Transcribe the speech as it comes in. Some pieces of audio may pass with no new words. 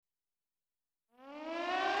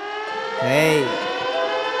Hey,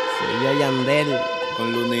 soy yo Yandel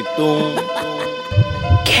con Looney Tunes.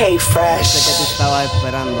 K-Fresh. Sé que tú estabas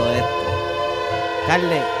esperando esto.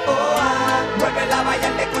 Carle. Vuelve a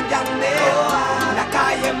bailarle con Yandel. La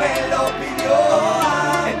calle me lo pidió.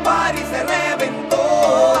 El party se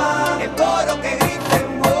reventó. El coro que grita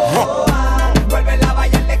en voz. Vuelve a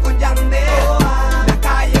bailarle con Yandel. La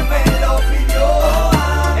calle me lo pidió.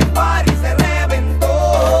 El party se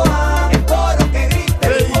reventó. El coro que grita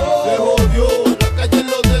en voz. Se jodió, la calle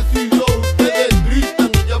lo decidió. Ustedes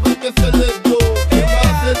gritan y ya ven que se les dio. ¿Qué va a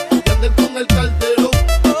hacer? Yandel con el calderón.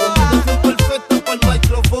 Combinación perfecta para el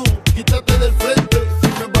micrófono. Quítate del frente, si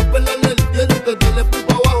me va a pelar el diente. Dale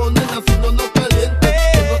pipa abajo, nena, si no, no caliente.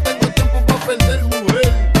 Que no tengo tiempo para perder,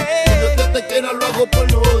 mujer. Si yo te quiera, lo hago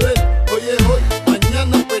por joder. Hoy es hoy,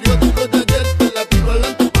 mañana periódico de ayer. Te la tiro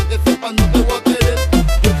adelante para que sepas, no te voy a querer.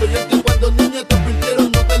 Yo soy el que cuando niña te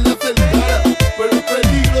pintieron no te le acercara. Pero el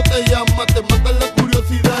peligro te llama, te mata la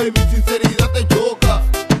curiosidad y mi sinceridad te choca.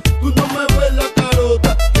 Tú no me ves la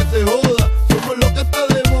carota, que se joda, somos lo que está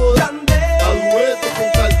de moda. A dueto con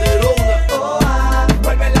Calderona.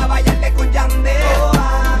 Vuelve a bailarle con Yandel.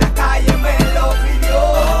 La calle me lo pidió.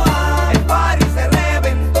 El party se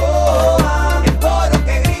reventó. El coro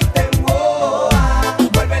que grita en voz.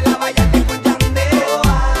 Vuelve a bailarle con Yandel.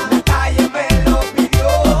 La calle me lo pidió.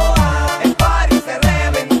 El party se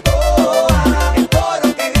reventó. El coro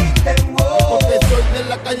que grita en voz. Porque soy de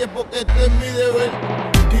la calle, porque este es mi deber.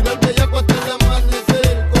 Tirarte ya hasta el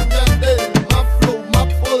amanecer. Con Yandel, más flow, más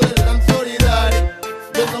poder, danzoridad.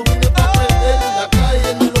 Yo no vine pa' perder, la calle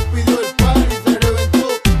no lo pidió, el party se reventó.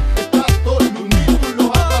 Está todo el unito, los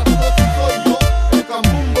aparatos y soy yo. El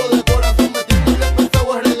cambumbo de corazón metiéndole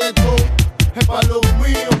pesado al reggaetón. Es pa' los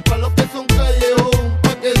míos, pa' los que son callejón.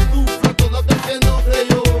 Pa' que sufra todo aquel que no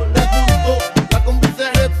creyó. Les gustó, la combi se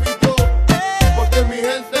repitió. Porque mi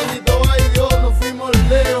gente gritó, ay Dios, nos fuimos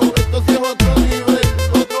lejos. Esto sí es otro nivel,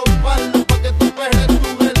 otro palo pa' que tú perres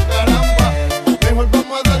tu ver, caramba. Mejor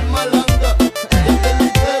vamos a dar malanga. Ya que el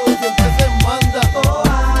liceo siempre se manda.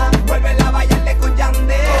 Vuelve a bailarle con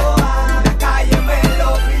Yandel. La calle me lo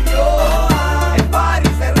pidió. El party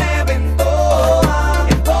se reventó.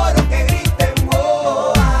 El coro que grita en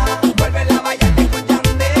voz. Vuelve a bailarle con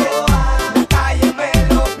Yandel. La calle me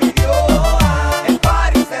lo pidió. El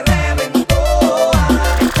party se reventó.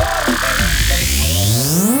 El coro que grita en voz.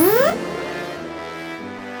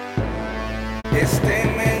 Este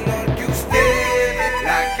menor que usted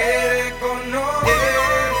la quiere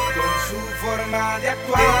conocer, con su forma de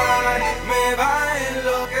actuar me va a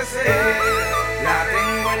enloquecer. La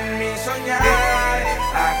tengo en mi soñar,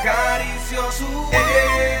 acaricio su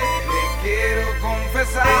piel, le quiero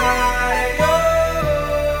confesar.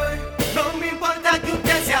 No me importa que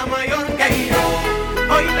usted sea mayor que yo.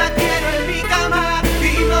 Hoy la quiero en mi cama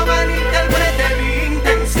y no malinterprete mi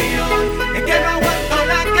intención. Es que no aguanto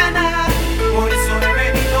la gana, por eso he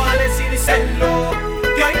venido a decírselo.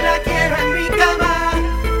 Que hoy la quiero en mi cama,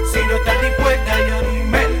 si no está dispuesta ya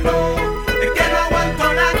dímelo. Es que no aguanto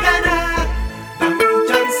la gana, dame un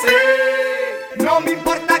chance. No me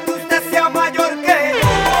importa que usted sea mayor que yo.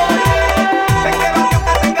 Es que no que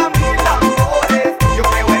tenga mi labor.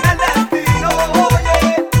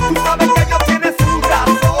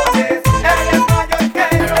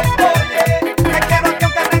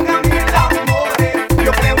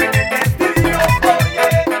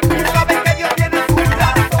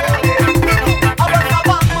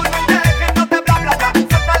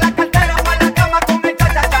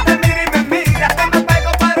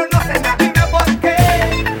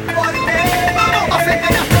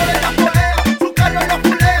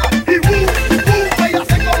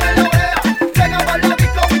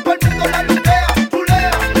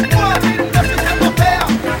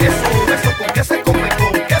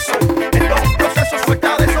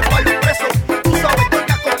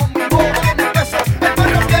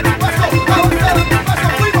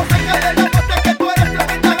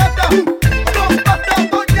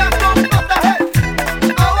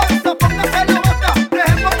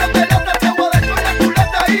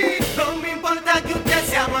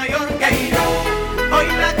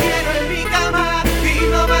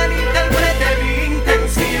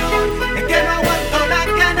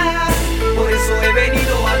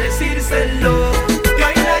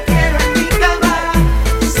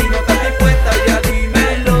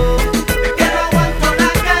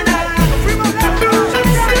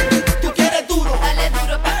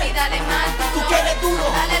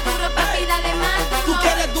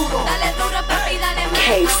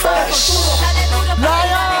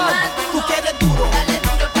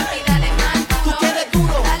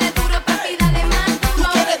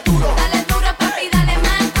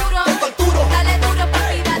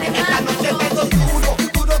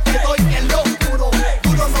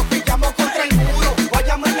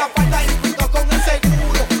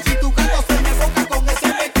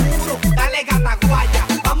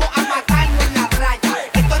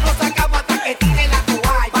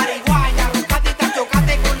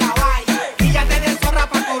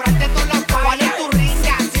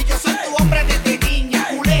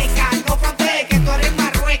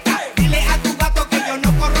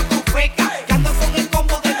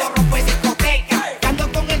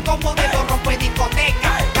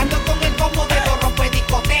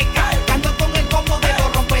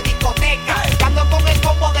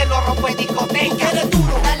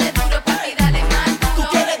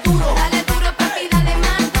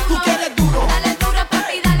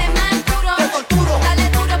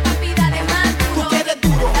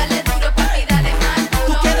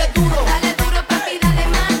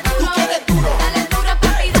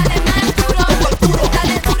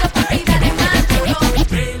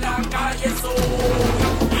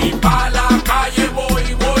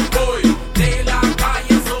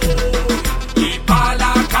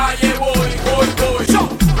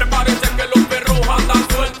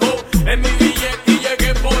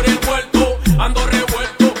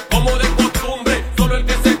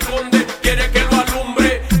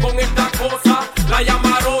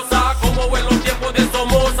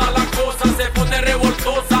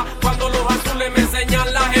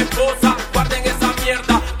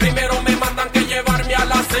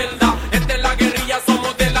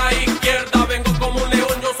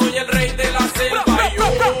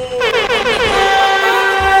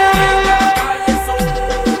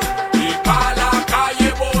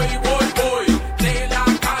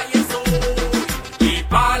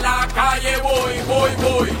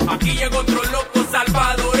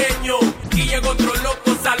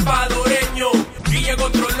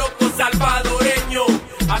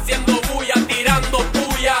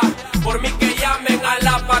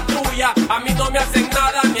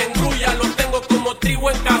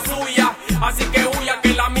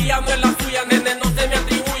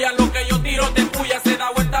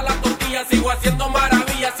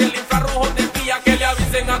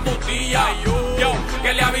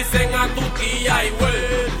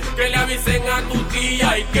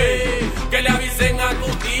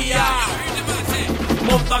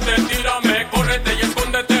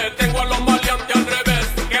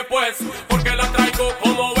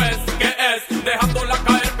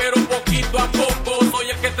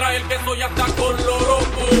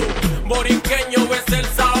 puertorriqueño es el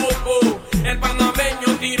saoco, el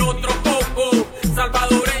panameño tira otro coco,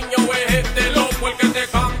 salvadoreño es este loco el que te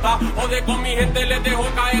canta. Jode con mi gente, le dejo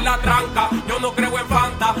caer la tranca. Yo no creo en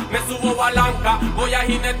Fanta, me subo balanca, voy a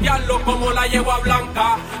jinetearlo como la yegua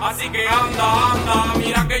blanca. Así que anda, anda,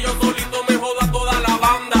 mira que yo solito me jodo a toda la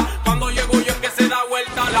banda. Cuando llego yo es que se da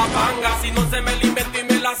vuelta la manga. Si no se me la invento y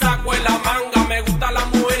me la saco en la manga. Me gustan las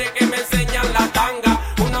mujeres que me enseñan la tanga.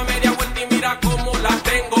 Una media vuelta y mira cómo la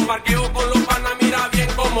tengo. Parqueo con los panas, mira bien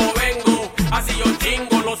cómo vengo. Así yo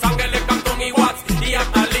chingo, Los Ángeles, Cantón y Watts y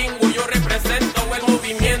hasta Lingo. Yo represento el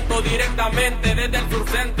movimiento directamente desde el sur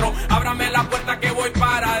centro. Ábrame la puerta que voy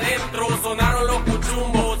para adentro. Sonaron los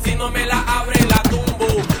cuchumbos, si no me la abren la tumbo,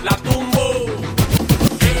 la tumbo.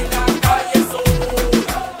 En la calle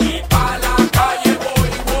soy y pa' la calle voy,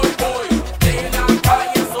 voy, voy. En la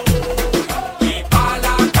calle soy y pa'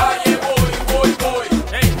 la calle voy, voy, voy.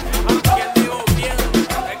 Hey, quien dijo bien,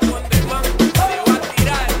 el conde man se va a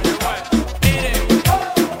tirar. Tire,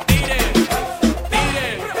 tire, tire.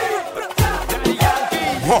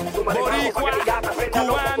 Boricua,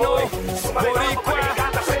 cubano, boricua.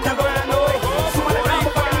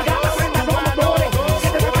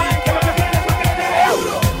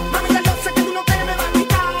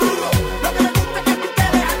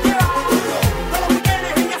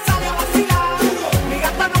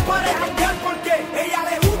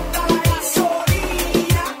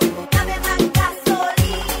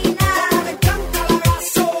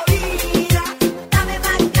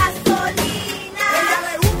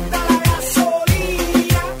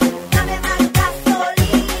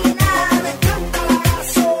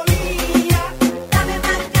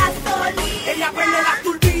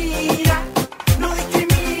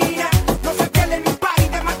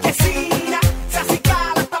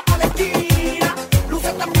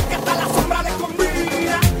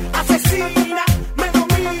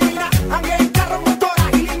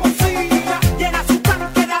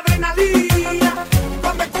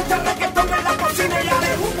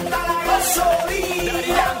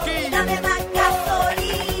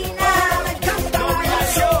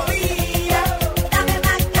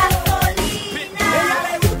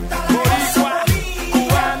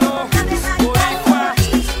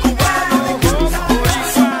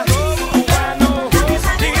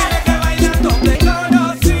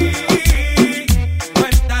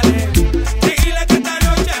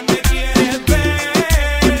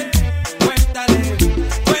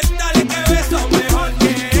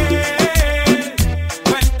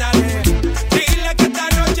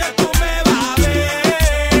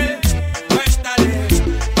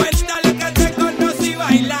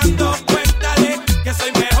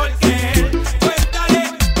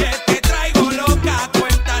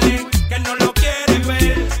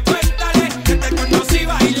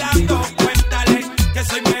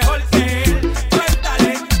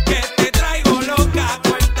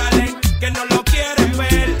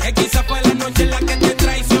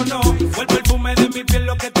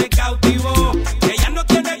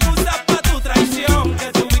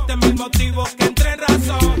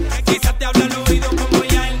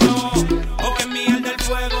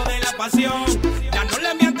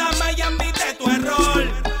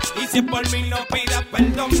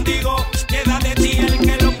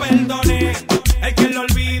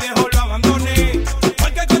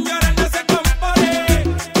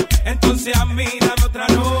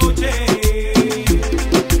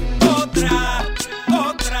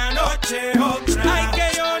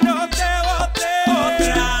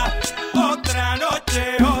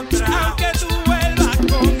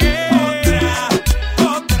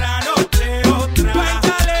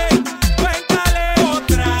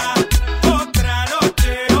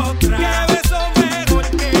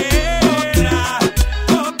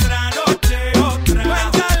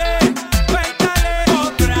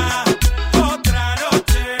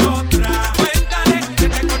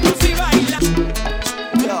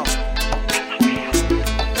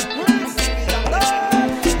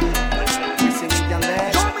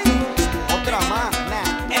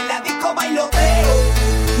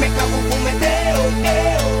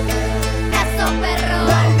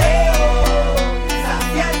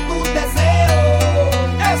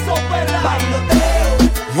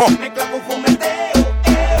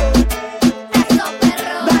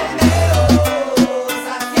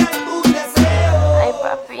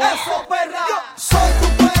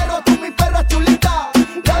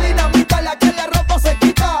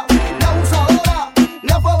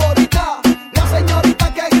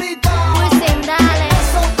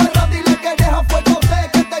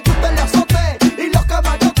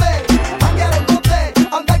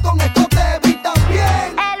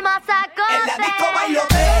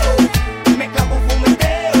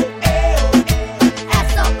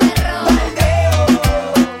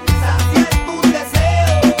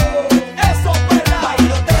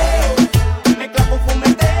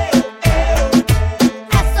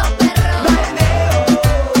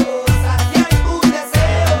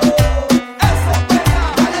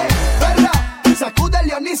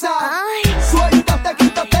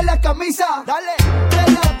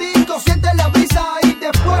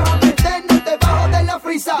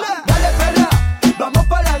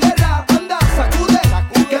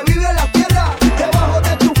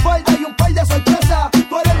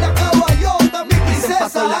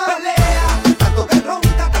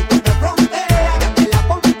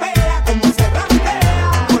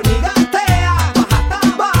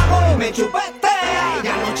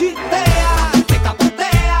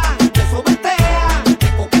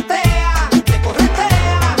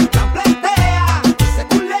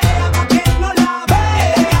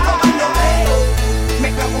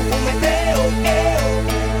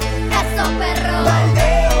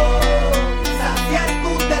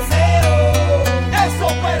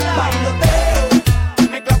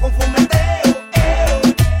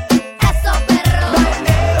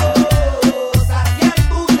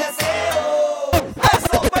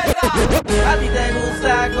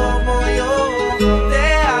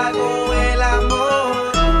 te hago el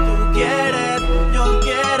amor. Tú quieres, yo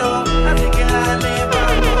quiero, así que dale,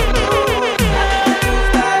 vámonos. A ti te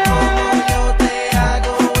gusta como yo te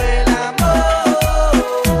hago el amor.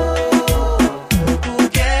 Tú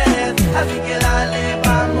quieres, así que dale,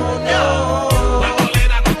 vámonos.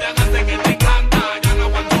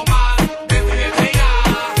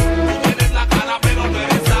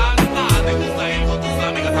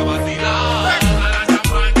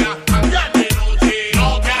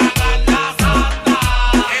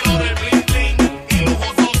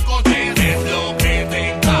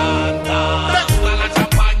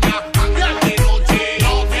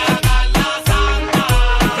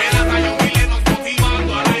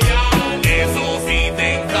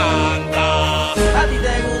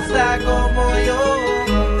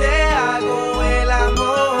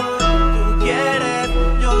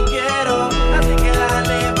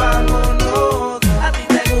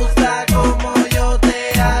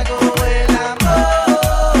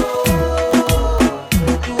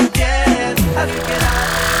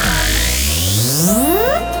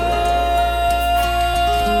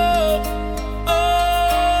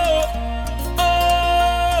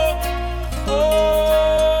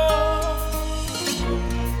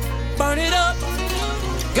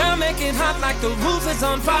 The roof is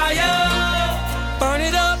on fire. Burn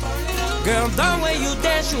it up. Girl, the way you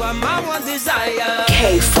dance, you are my one desire.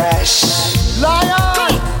 K-Fresh.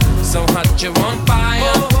 Lion. So hot, you're on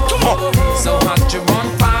fire. So hot, you're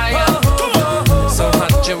on fire. So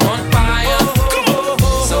hot, you're on fire.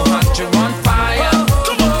 So hot, you're on fire.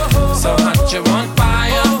 So hot, you're on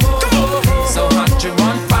fire. So hot, you're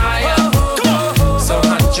on fire. So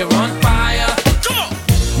hot, you're on fire.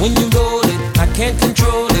 When you roll it, I can't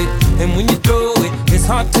control it. And when you throw it, it's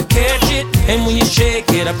hard to catch it. And when you shake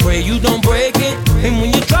it, I pray you don't break it. And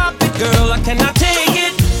when you drop it, girl, I cannot take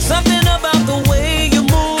it. Something about the way you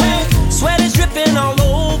move, sweat is dripping all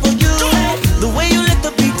over you. The way you let the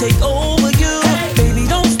beat take over you. Baby,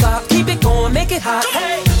 don't stop, keep it going, make it hot.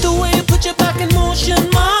 The way you put your back in motion,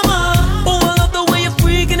 mama. Oh, I love the way you're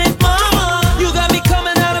freaking it, mama. You got me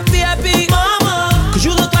coming out of VIP, mama. Cause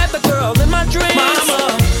you look like the girl in my dreams,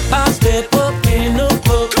 mama. I step up in the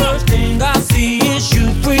club, first thing I see is you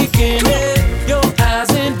freaking it. Your eyes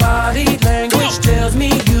and body language tells me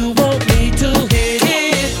you want me to hit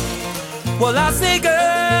it. Well, I say,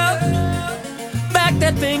 girl, back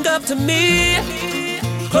that thing up to me.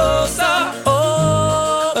 Closer,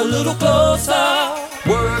 oh, a little closer.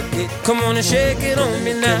 Work it, come on and shake it on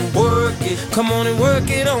me now. Work it, come on and work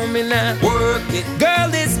it on me now. Work it,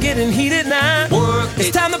 girl, it's getting heated now. Work it,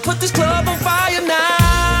 it's time to put this club on fire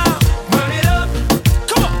now. Burn it up,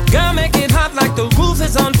 come on. Girl, make it hot like the roof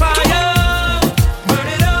is on fire. Burn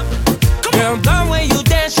it up, girl, the way you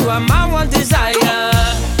dance, you are my one desire.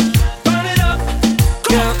 Burn it up,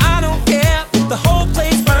 girl, I don't care if the whole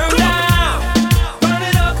place burns down. Burn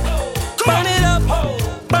it up, burn it up,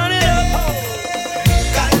 burn it up.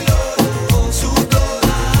 Calor,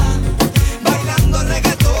 sudora, bailando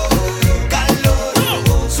reggaetón. Calor,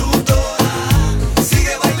 sudora,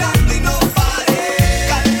 sigue bailando y no pare.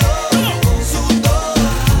 Calor, sudora,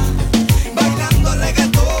 bailando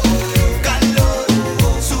reggaetón. Calor,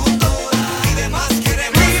 sudora, y demás quiere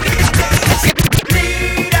más.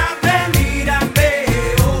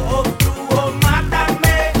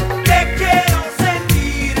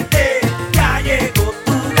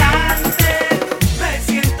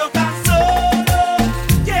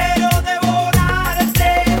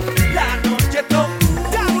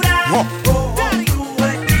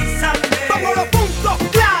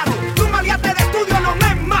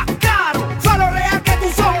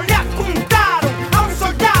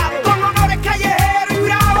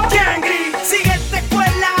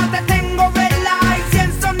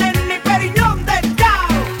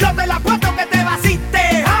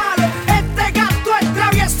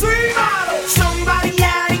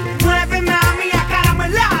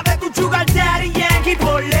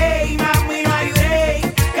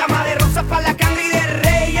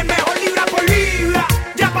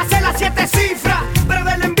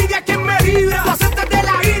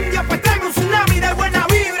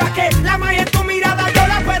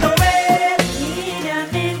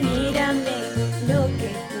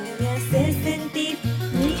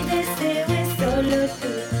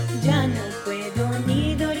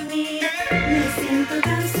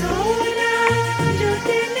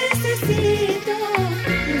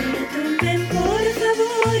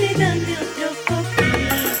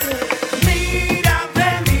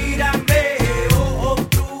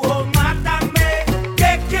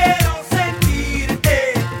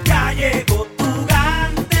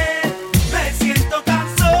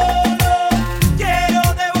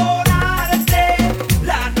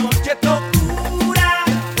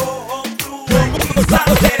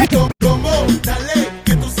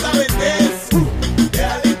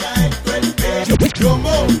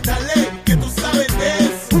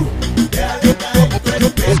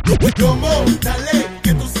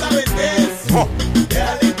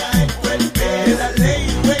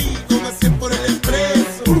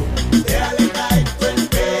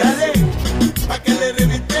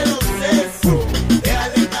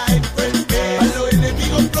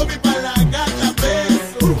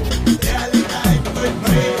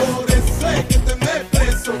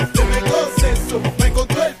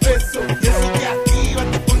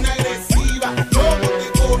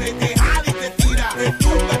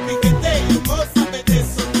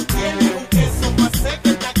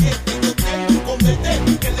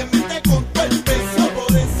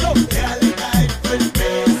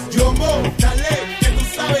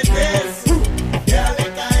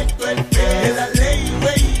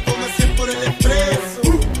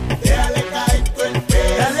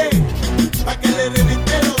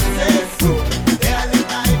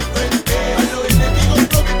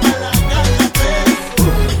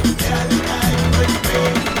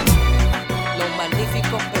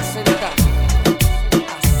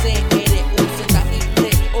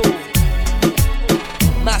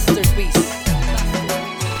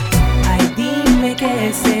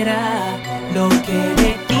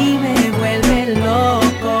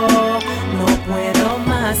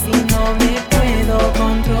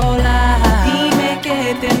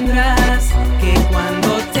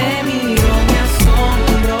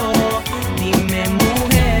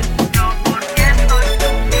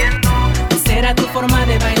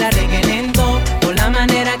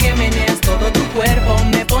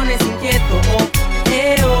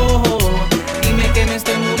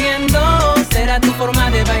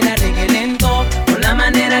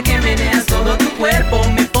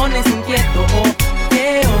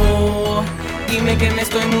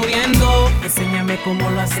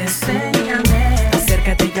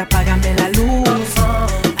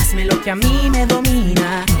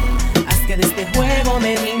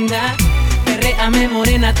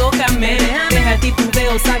 Mira, tócame, deja el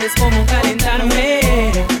titubeo, sabes cómo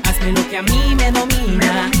calentarme. Hazme lo que a mí me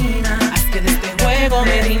domina, haz que de este juego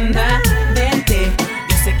me rinda. Vente,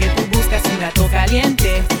 yo sé que tú buscas un gato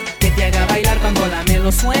caliente que te haga bailar cuando la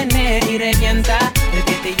melo suene y revienta. El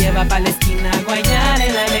que te lleva pa' la esquina a guayar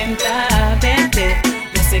en la lenta. Vente,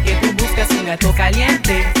 yo sé que tú buscas un gato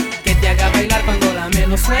caliente que te haga bailar cuando la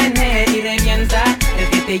melo suene y revienta. El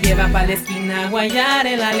que te lleva pa' la esquina a guayar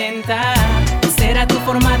en la lenta. ¿Será tu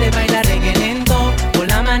forma de bailar reggae lento? O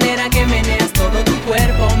la manera que meneas todo tu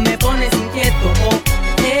cuerpo me pones inquieto,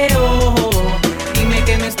 dime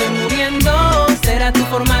que me estoy muriendo. ¿Será tu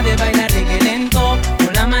forma de bailar reggae lento?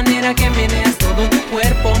 O la manera que meneas todo tu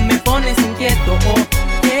cuerpo me pones inquieto,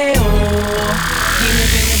 dime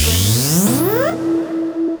que me estoy...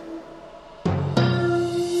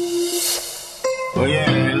 Oye,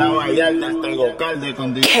 en la Vallarta tengo calde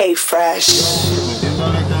con K-Fresh.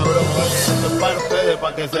 metiéndole cabrón, oye, esto es para ustedes,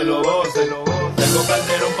 pa' que se lo gocen. Tengo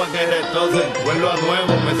calderón pa' que retocen. Vuelvo a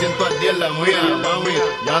nuevo, me siento al día en la mía, mami.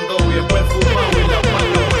 Ya ando bien perfumado y la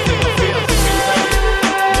palma por si no fías sin mi serie.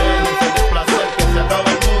 Llénense de placer, que se acaba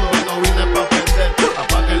el mundo y no vine pa' perder.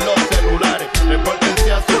 Apaguen los celulares,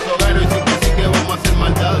 repórtense a sus hogares y sí que vamos a hacer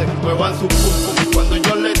maldades. Muevan su pum pum cuando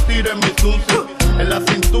yo les tire mi zum zum. En la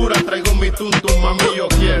cintura traigo mi tuntum, mami, yo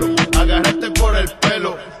quiero agarrarte por el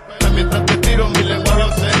pelo mientras te tiro mi lenguaje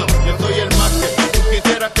obsceno. Yo soy el más que tú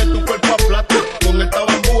quisieras que tu cuerpo aplaste. Con esta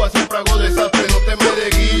bambúa siempre hago desastre, no te me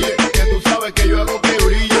desguille, que tú sabes que yo hago que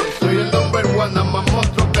brille. Soy el number one, nada más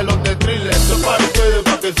monstruo que los de thriller. Esto es para ustedes,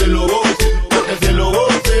 pa' que se lo gocen, pa' que se lo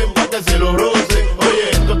gocen, pa' que se lo rocen.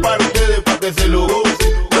 Oye, esto es para ustedes, pa' que se lo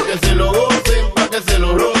gocen, pa' que se lo gocen, pa' que se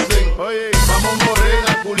lo rocen. Oye, vamos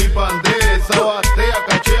morena, culipandé, esa batea,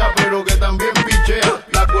 cachea, pero que también pichea.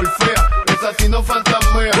 La golfea, esa sí no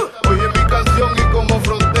fantasmea. Oye mi canción y como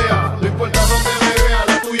frontea. No importa donde me vea,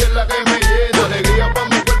 la tuya es la que me llena. Alegría pa'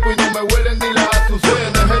 mi cuerpo y no me huelen ni las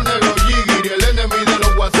azucenas. Es el negro Jigiri, el enemy de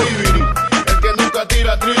los guasibiri. El que nunca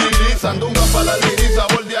tira trilili. Sandunga pa' la liri,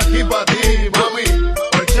 sabor de aquí pa' ti, mami.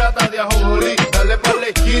 Horchata de ajonjolí, dale pa' la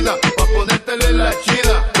esquina, pa' ponértela en la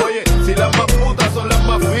china. Oye, si las más putas son las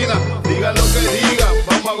más finas, digan lo que digan,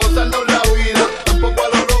 vamos a gozarnos la vida. Tampoco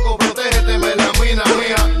a lo loco, protégete, me la mina,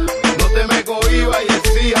 mija. No te me cohibas y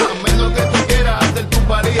exija, a menos que tú quieras hacer tu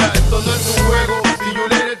pareja. Esto no es un juego, si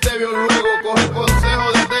Juliet te vio luego, coge el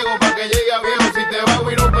consejo de Tego pa' que llegue a viejo. Si te va a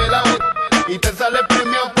huir un pelado y te sale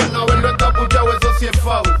premiado por no haberlo encapuchado, eso sí es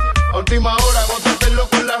fau. A última hora, gózatelo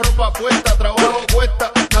con la ropa puesta, trabajo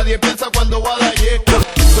cuesta, nadie piensa cuando va a dar yesca.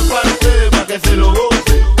 Esto es para ustedes, pa' que se lo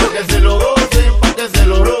gocen, pa' que se lo gocen, pa' que se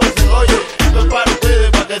lo rocen. Oye, esto es para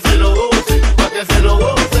ustedes, pa' que se lo gocen, pa' que se lo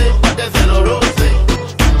gocen, pa' que se lo rocen.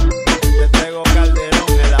 Te traigo calderón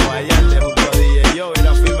en la Vallarta junto a DJ Yo y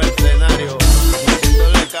la firma escenario.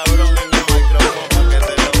 Metiéndole cabrón en el micrófono pa' que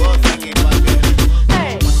se lo gocen y pa' que...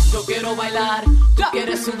 Hey, yo quiero bailar, tú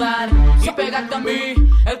quieres sudar y pegarte a mí,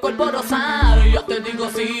 el cuerpo rosar. Yo te digo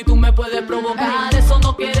si tú me puedes provocar, eso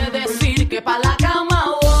no quiere decir que pa' la cama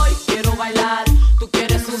voy. Quiero bailar, tú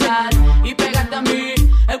quieres sudar y pegarte a mí,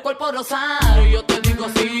 el cuerpo rosar. Yo te digo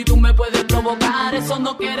si tú me puedes provocar, eso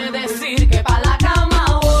no quiere decir que pa' la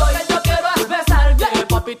cama voy. Lo que yo quiero es besarte,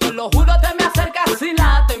 papi, te lo juro, te me acercas y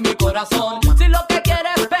late mi corazón. Si lo que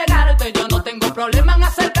quieres es pegarte, yo no tengo problema en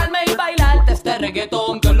acercarme y bailarte este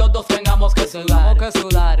reggaetón. Que los dos tengamos que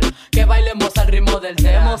sudar, que bailemos al ritmo del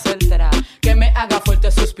tema, que me haga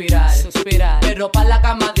fuerte suspirar, pero pa' la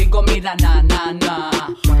cama digo mira na na na,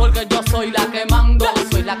 porque yo soy la que mando,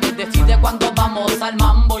 soy la que decide cuando vamos al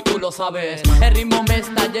mambo y tú lo sabes, el ritmo me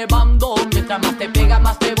está llevando, mientras más te pega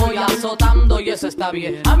más te voy azotando y eso está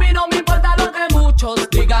bien. A mí no me importa lo que muchos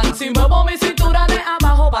digan, si muevo mi cintura de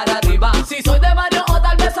abajo para arriba, si soy de barrio o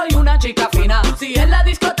tal vez soy una chica fina, si en la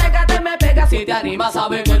discoteca te me pegas si te animas,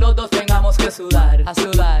 sabes que los dos tengamos que sudar,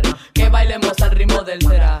 que bailemos al ritmo del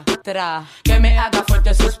tra, que me haga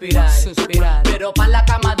fuerte suspirar, pero pa' la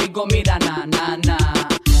cama digo mira na na na.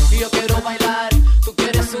 Y yo quiero bailar, tú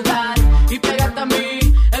quieres sudar y pegarte a mí,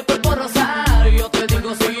 el cuerpo rosar. Yo te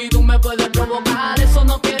digo si tú me puedes provocar, eso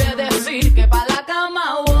no quiere decir que pa' la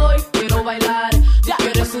cama voy. Quiero bailar, tú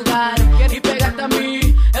quieres sudar y pegarte a mí,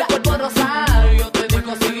 el cuerpo rosar. Yo te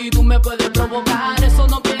digo si tú me puedes provocar, eso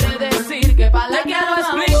no quiere decir que pa' la cama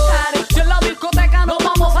voy. Si en la discoteca nos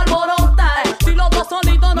vamos a alborotar, si los dos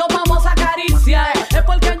solitos nos vamos a acariciar, es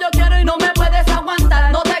porque yo quiero y no me puedes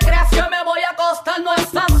aguantar. No te creas que me voy a acostar, no es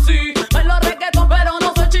así. Bailo reggaetón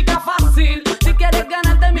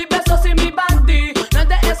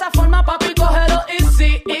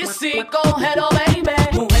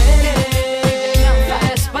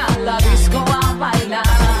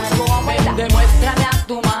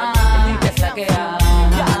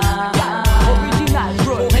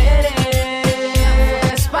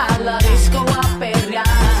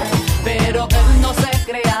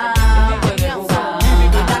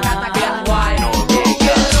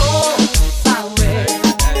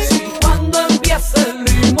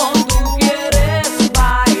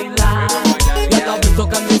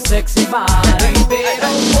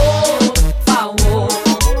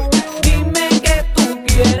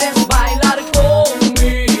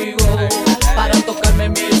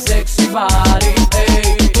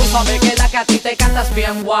a ti te cantas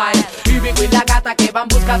bien guay. Y Vico y la gata que van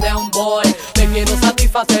busca de un boy. Te quiero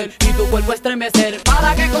satisfacer y tu cuerpo estremecer,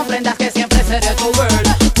 para que comprendas que siempre seré tu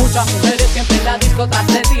girl. Muchas mujeres siempre en la disco tras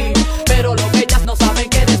de ti, pero lo que ellas no saben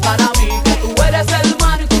que eres para mí, que tú eres el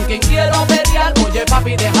man con quien quiero pelear. Oye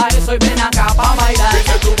papi, deja eso y ven acá pa' bailar.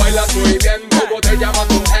 Dice tú bailas muy bien, ¿cómo te llamas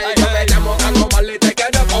tú? Hey, yo me llamo Carlos Marley, te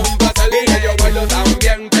quiero complacer. Y que yo bailo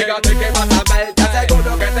también, fíjate que vas a ver. Te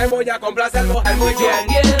aseguro que te voy a complacer, mujer, muy bien.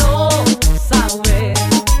 Yo quiero saber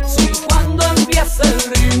si cuando empiece el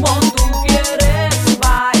ritmo tú quieres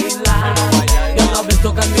bailar. Y a la vez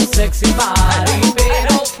tocar mi sexy body,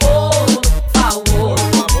 pero por favor,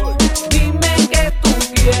 dime que tú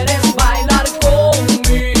quieres bailar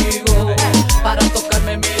conmigo para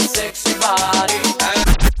tocarme mi sexy body.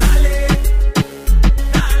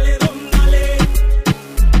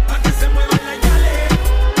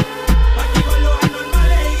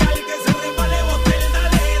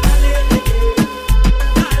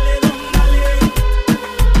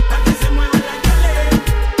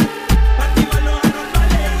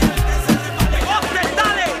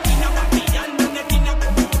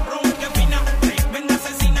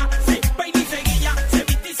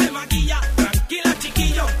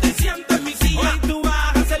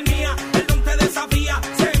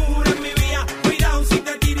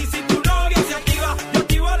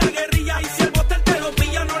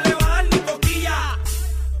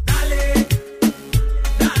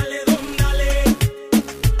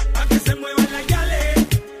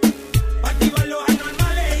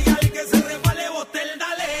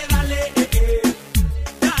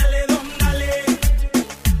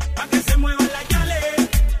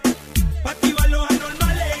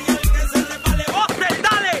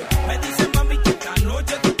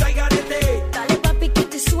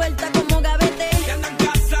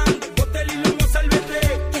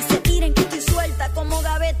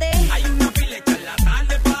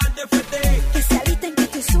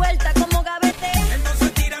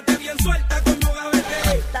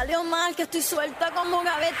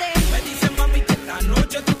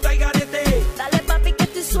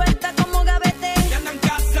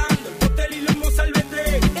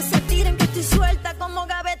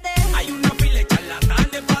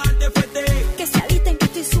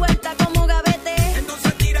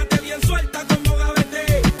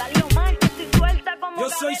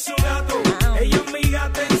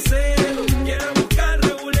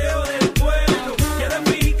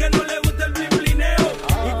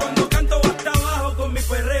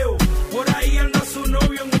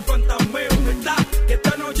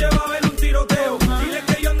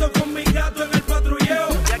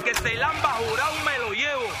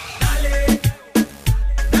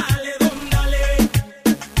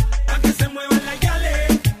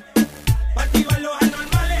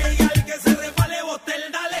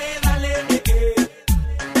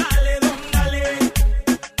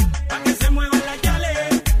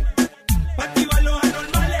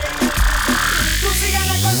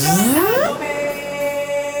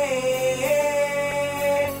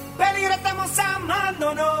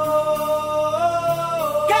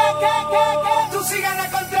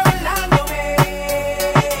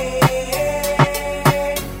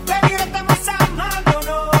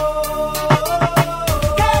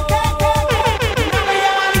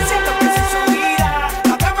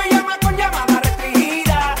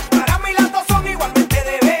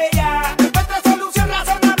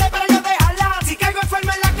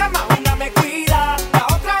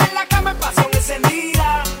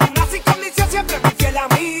 Siempre mi fiel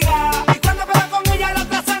amiga, y cuando pueda con ella la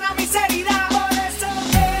otra sana mis heridas. Por eso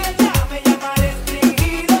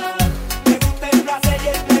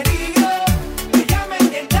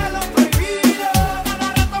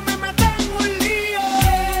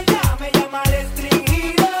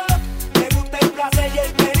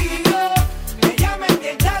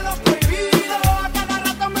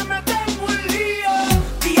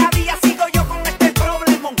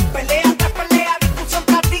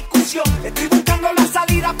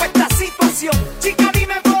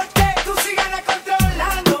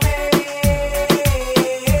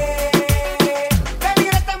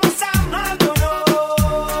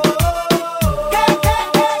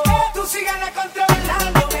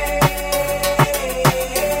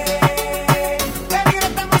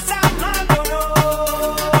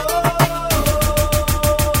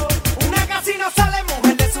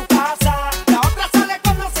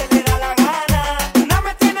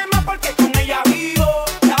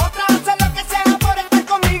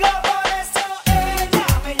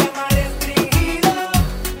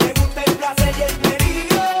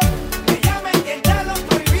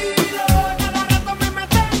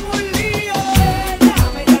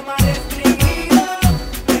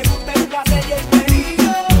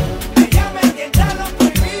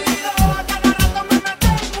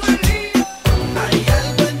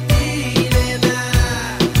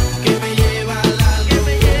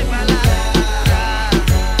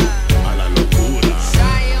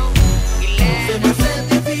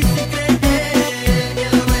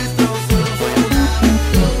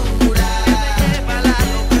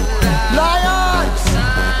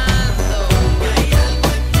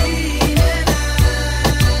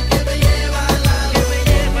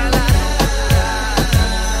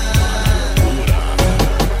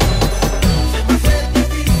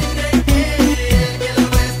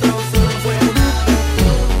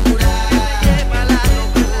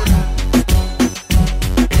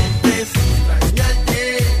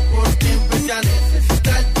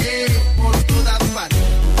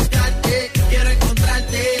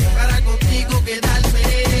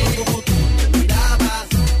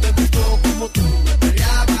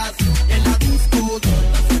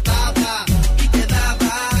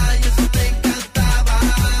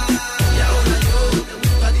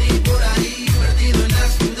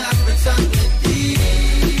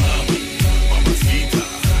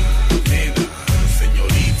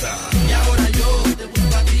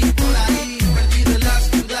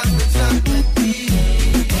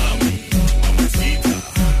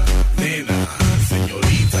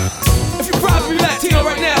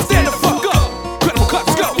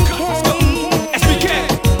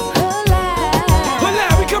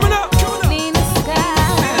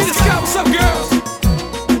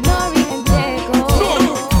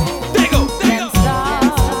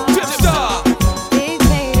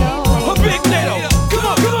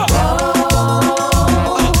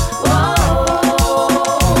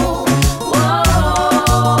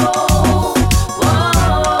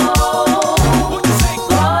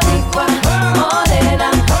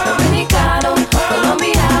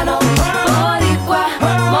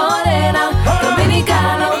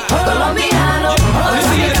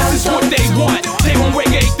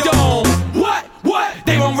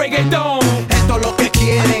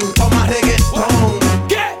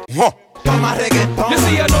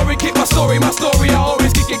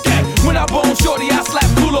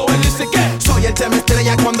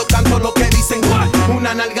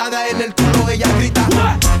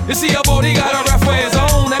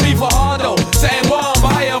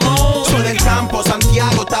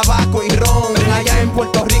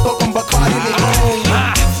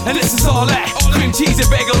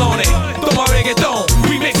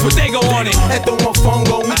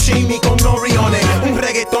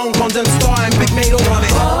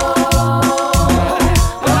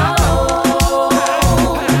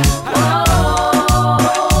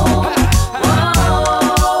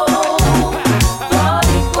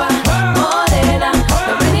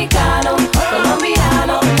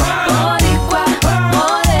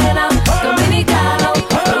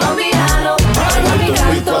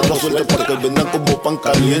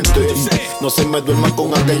pan caliente. Y no se me duerma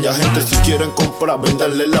con aquella gente. Si quieren comprar,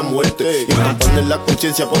 venderle la muerte. Y poner la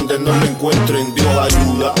conciencia donde no lo encuentren. Dios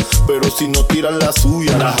ayuda, pero si no tiran la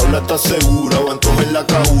suya, la jaula está segura o en la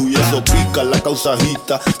cabulla. Eso pica la causa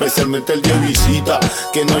agita, especialmente el día visita.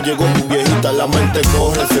 Que no llegó tu viejita, la mente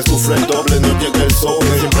corre, se sufre el doble, no llega el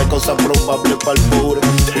sobre. Siempre hay cosas probables para el pobre.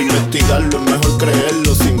 Investigarlo es mejor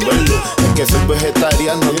creerlo sin verlo. Es que soy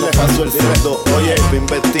vegetariano, no paso el cerdo. Oye, para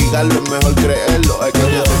investigarlo es mejor creerlo. Es que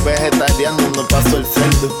yo soy vegetariano, no paso el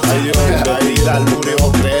cerdo. Ay Dios, investigarlo,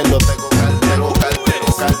 mejor creerlo. Tengo caldero.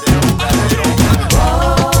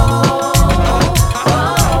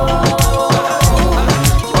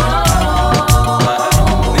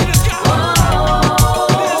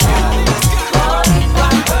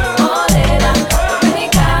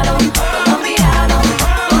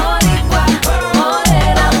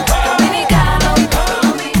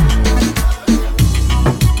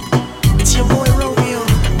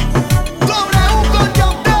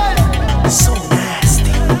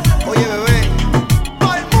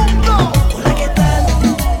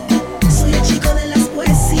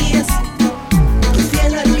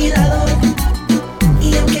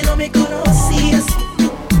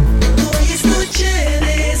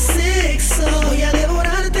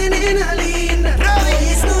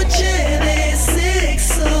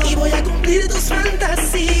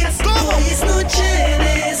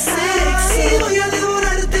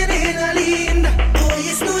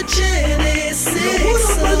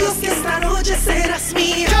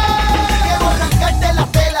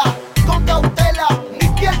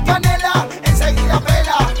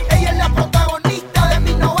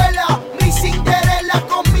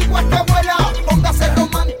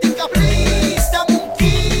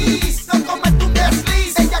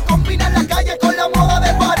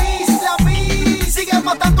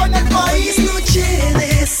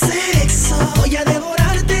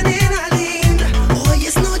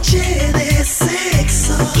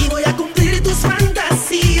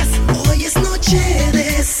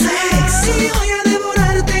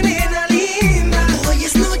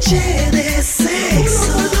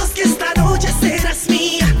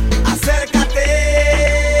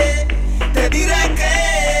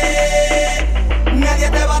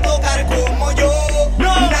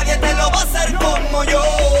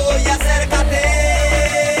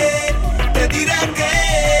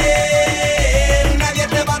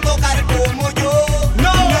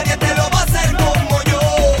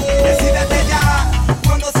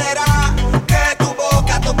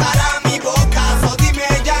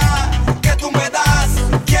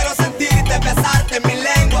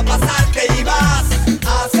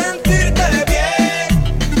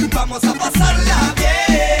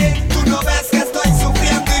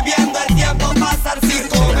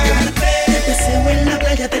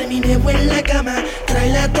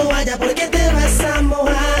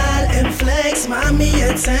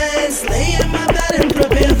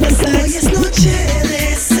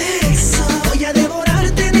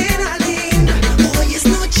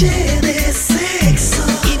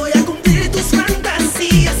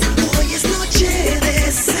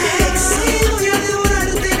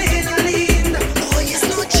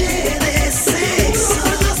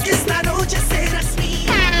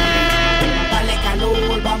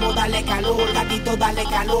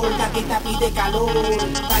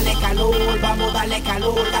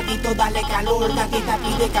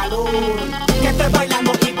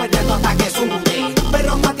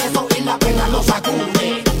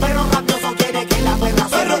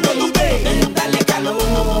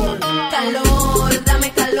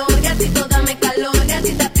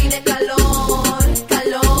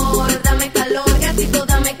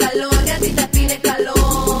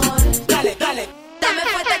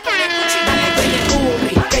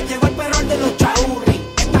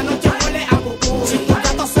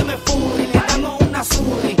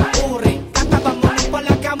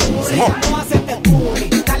 No hacerte curry,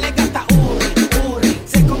 dale gata urri, urri.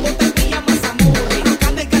 Sé como te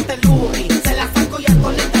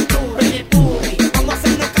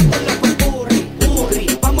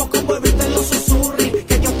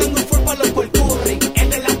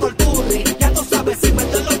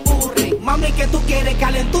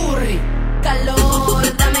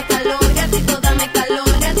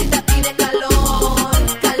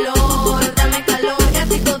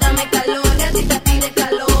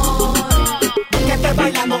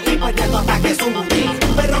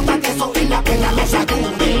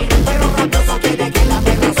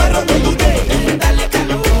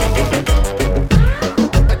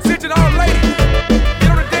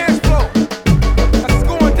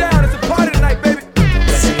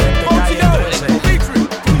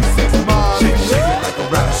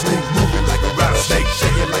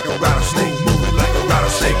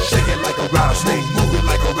rattlesnake, move it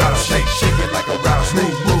like a rattlesnake, shake it like a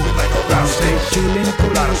rattlesnake, move it like a rattlesnake,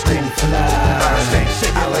 rattlesnake, rattlesnake,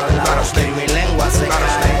 shake it like a rattlesnake, mi lengua se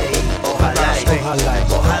cae.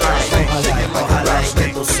 Ojalá que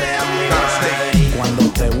tú seas mi rey. Cuando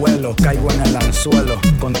te huelo, caigo en el anzuelo.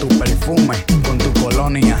 Con tu perfume, con tu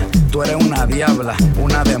colonia. Tú eres una diabla,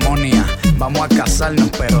 una demonia. Vamos a casarnos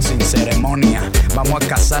pero sin ceremonia. Vamos a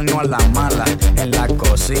casarnos a la mala. En la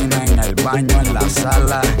cocina, en el baño, en la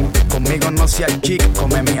sala. Conmigo no seas chic,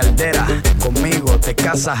 come mierdera. Conmigo te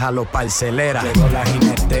casas a lo parcelera. Llegó la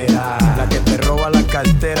jinetera, la que te roba la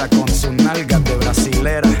cartera. Con sus nalgas de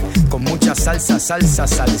brasilera. Con mucha salsa,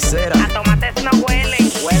 salsera. A tomates no huele.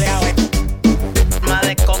 Huele a ver.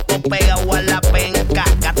 De coco pegado a la penca,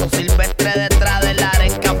 gato silvestre detrás de la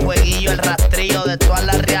arenca, fueguillo el rastrillo de todas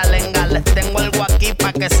las realengas. Les tengo algo aquí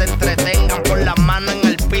pa' que se entretengan, con las manos en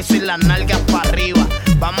el piso y las nalgas pa' arriba.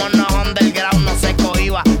 Vámonos underground, no se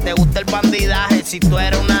cohiba. Te gusta el bandidaje si tú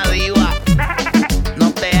eres una diva.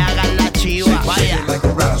 No te hagas la chiva. Vaya. Shake it like a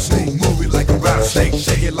rattlesnake, move it like a rattlesnake,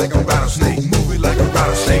 shake it like a rattlesnake, move it like a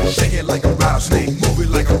rattlesnake, shake it like a rattlesnake, move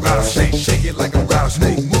it like a rattlesnake, shake it like a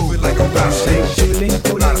rattlesnake, move it like a rattlesnake.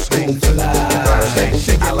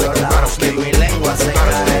 Mi lengua se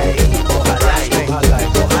cae. Ojalá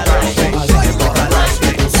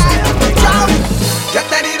que sea mi rey. Yo he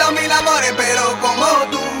tenido mil amores, pero como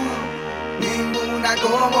tú, ninguna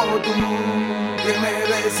como tú, que me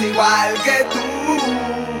ves igual que tú,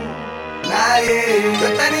 nadie. Yo he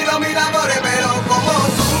tenido mil amores, pero como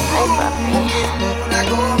tú, ninguna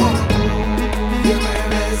como tú, que me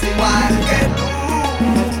ves igual que tú,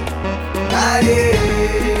 nadie.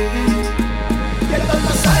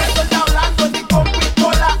 Estoy hablando ni con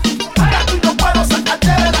pistola. Ahora tú no puedo sacarte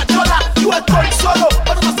de la chola. Yo estoy solo,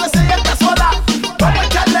 pero no se sienta sola. Vamos a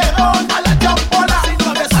echarle ron a la champola. Si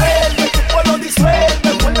no resuelve, tu pueblo disuelve.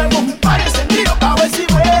 Volvemos un par encendido pa' ver si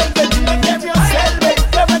vuelve. Dime que me observe,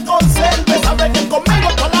 que me conserve. Sabe que conmigo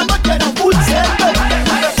toda la noche era full serve. No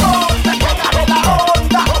importa que agarre la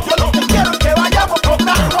onda. Yo lo que quiero es que vayamos por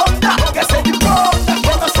la ronda. Que se importa,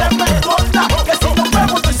 que no se me esconda. Que si nos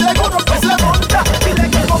vemos estoy seguro que se monta. Dile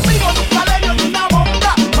que conmigo nunca le dio ni una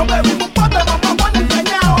bomba. No bebimos un pote, vamos a poner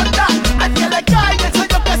peña onda. A quien le caiga el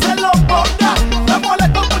sello que se lo ponga. Me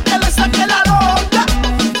molesto porque le saqué la ronda.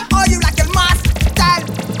 Oye, Black el Master,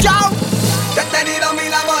 yo. Yo he tenido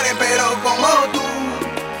mil amores, pero como tú,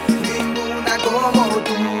 ninguna como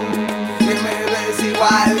tú, que me ves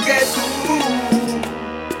igual que tú,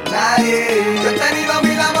 nadie. Yo he tenido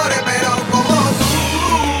mil amores, pero como tú,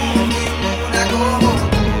 ninguna como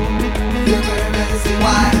tú, que me ves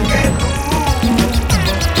igual que tú,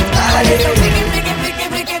 nadie.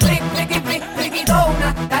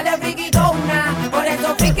 Dale friquitona, por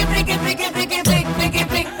eso friki, friki, friki, friki, friki, friki,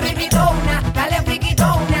 friki, friquitona, dale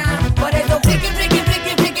friquitona, por eso friki, friki,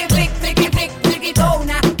 friki, friki, friki, friki, friki,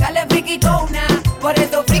 friquitona, dale friquitona, por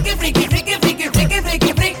eso friki, friki, friki, friki, friki,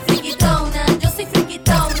 friki, friki, friquitona, yo soy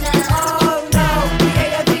friquitona. Oh no, y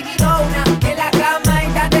ella es friquitona, en la cama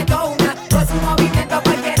ella detona, con su movimiento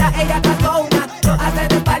cualquiera ella tatona, lo hace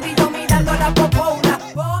de palillo mirando la popona,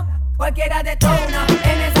 cualquiera detona,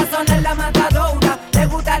 en esa zona es la matadora. Te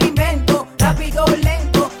gusta el invento, rápido o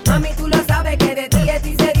lento. Mami, tú lo sabes que de ti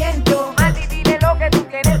estoy sediento. Mami, dile lo que tú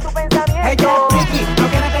quieres, tu pensamiento. Ella es friki, no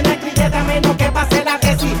quiere tener grilleta menos que pase la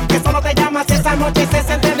tesis. Que solo te llamas esa noche y se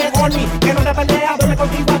siente de horny. Que no te pelea, duerme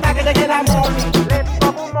contigo hasta que llegue la morning. Let's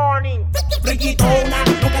go, good morning. Friquitona,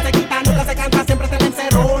 nunca se quita, nunca se cansa, siempre te la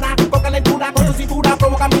encerrona. Con calentura, con su cintura,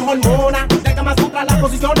 provoca mis hormonas. De Kama Sutra, las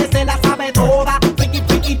posiciones se las sabe todas. Friki,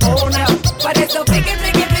 friquitona. Por eso friki,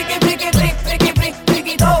 friki, friki, friki, friki, friki, friki,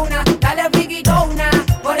 friquitona, dale friquitona.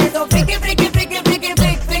 Por eso friki, friki, friki, friki,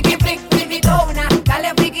 friki, friki, friki, friquitona,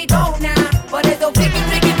 dale friquitona. Por eso friki,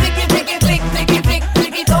 friki, friki, friki, friki, friki, friki,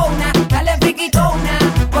 friquitona, dale friquitona.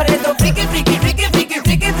 Por eso friki, friki, friki, friki,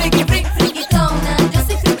 friki, friki, friki, friquitona, yo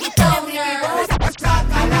soy friquitona.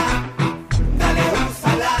 Sácala, dale,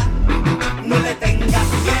 úsala, no le tengas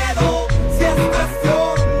miedo. Si es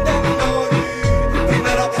cuestión de no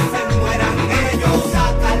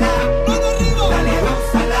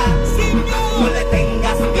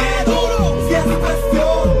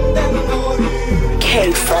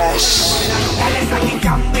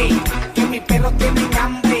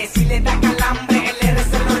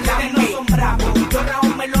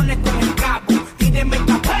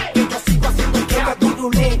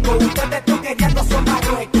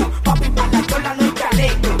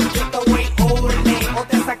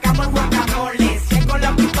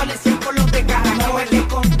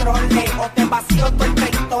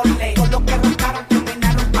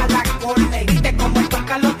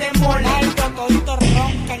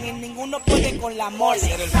ninguno puede con la mole.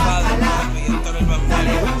 Ser el padre, papi, esto era el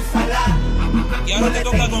bambino. Y ahora te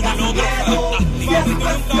toca con el otro. Diga que tú nunca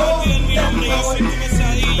vas a olvidar mi nombre, yo soy tu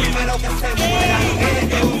pesadilla. Primero que se muera,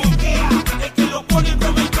 El moquea, el que lo pone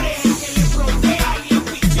como el brea, el que le frontea y le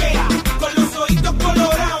pichea. Con los ojitos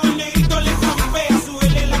colorados, el negrito le zampea.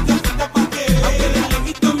 Súbele la casita pa' que vea. Aunque de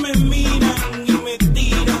lejitos me miran y me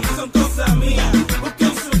tiran, son cosas mías.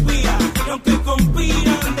 Busquen su vía, y aunque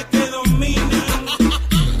conspiran de que dominan,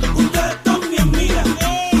 ustedes también miran.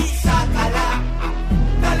 sácala,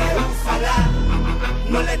 dale, úsala.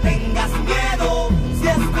 No le tengas miedo, si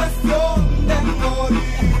es cuestión de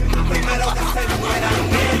morir. Primero que se muera,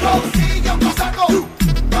 bolsillo que saco,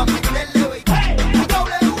 pa' meterle wey.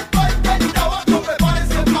 Doble un el tabaco,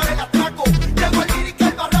 prepárense para el atraco. Llegó el lírico,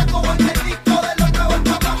 el barraco, voy el disco de los nuevos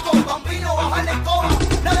tabacos. Bambino, bájale coba,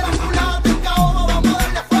 la de la culada del caoba. Vamos a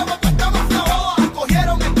darle fuego, que estamos a boba.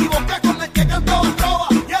 Cogieron, me equivoqué con el que cantó trova.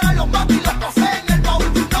 Y ahora los mato y los pasé en el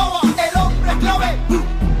baúl de Innova. El hombre clave,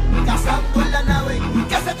 cazando en la nave.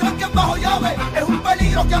 Que se tranquen bajo llave, es un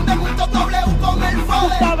peligro que anden juntos W con el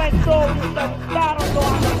FADE.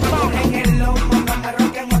 En el lomo, no me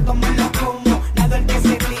roquen, no me lo como. Nada el que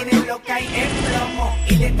se tire lo cae en plomo.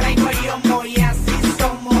 Y le traigo el yomo y así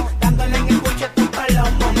somos. Dándole en el buche tu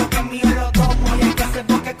palomo. Lo que es mío lo tomo y el que se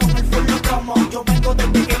boque con el full lo tomo. Yo vengo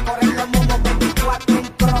desde que corren los momos, 24 en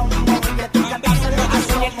cromo. Y estoy cantando los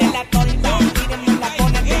asomos. De la torta, mírenme la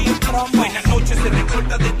ponen en el promo. Buenas noches, se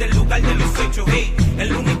reporta desde el lugar de los hechos. Hey,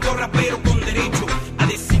 el único rapero con derecho a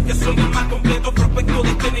decir que soy el más completo prospecto de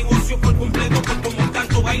este negocio por completo. Por como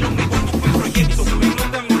tanto bailo, me conduzco el proyecto. Me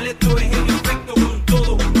nota molesto, es el efecto con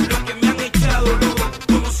todo lo que me han echado loco.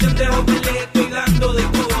 Como se han dejado de leer, estoy dando de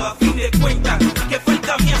todo. A fin de cuentas, que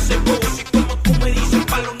falta me hace poco. Si como tú me dices,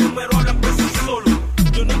 para los números hablan por sí solos.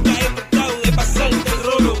 Yo nunca he tratado de pasarte el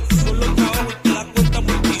rolo. Solo trabajo y te das cuenta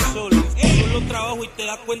por ti solo. Solo trabajo y te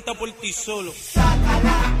das cuenta por ti solo.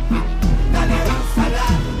 Sácala, dale, úsala.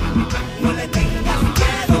 No le tengas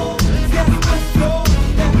miedo, si es cuestión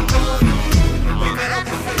de morir. Primero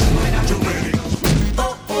que se muera.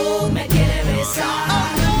 Oh, oh, me quiere besar.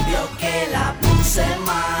 Vio que la puse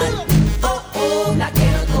mal. Oh, oh, la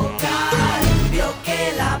quiero tocar. Vio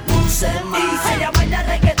que la puse mal. Y se llama ya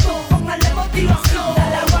reggaetón, póngale motivación.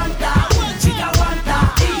 Dale aguanta, chica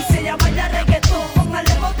aguanta. Y se llama ya reggaetón,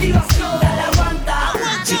 póngale motivación. Dale aguanta,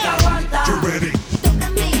 chica aguanta.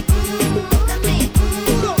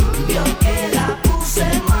 Vio que la puse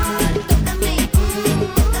mal.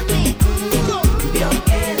 Vio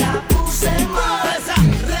que la puse mal.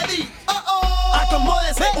 Ready,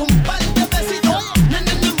 acomódese, un par de besitos.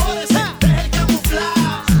 Nene, enamórese, deje el camuflaje.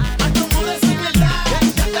 Acomódese en el rap,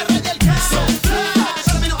 ya te rayé el caso. Flash,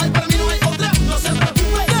 para mí no hay otra, no se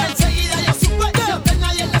preocupe. Enseguida yo supe, que a usted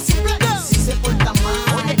nadie le suple. Si se porta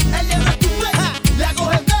mal, ella es retuve. Le hago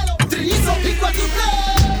gemelo, trillizo y cuádruple.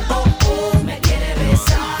 Oh, oh, me quiere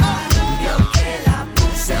besar. Vio que la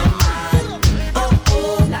puse mal. Oh,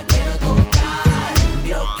 oh, la quiero tocar.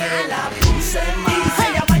 Vio que la puse mal. Y se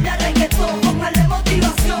llama ya reggaetón, póngale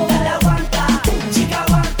motivación. Dale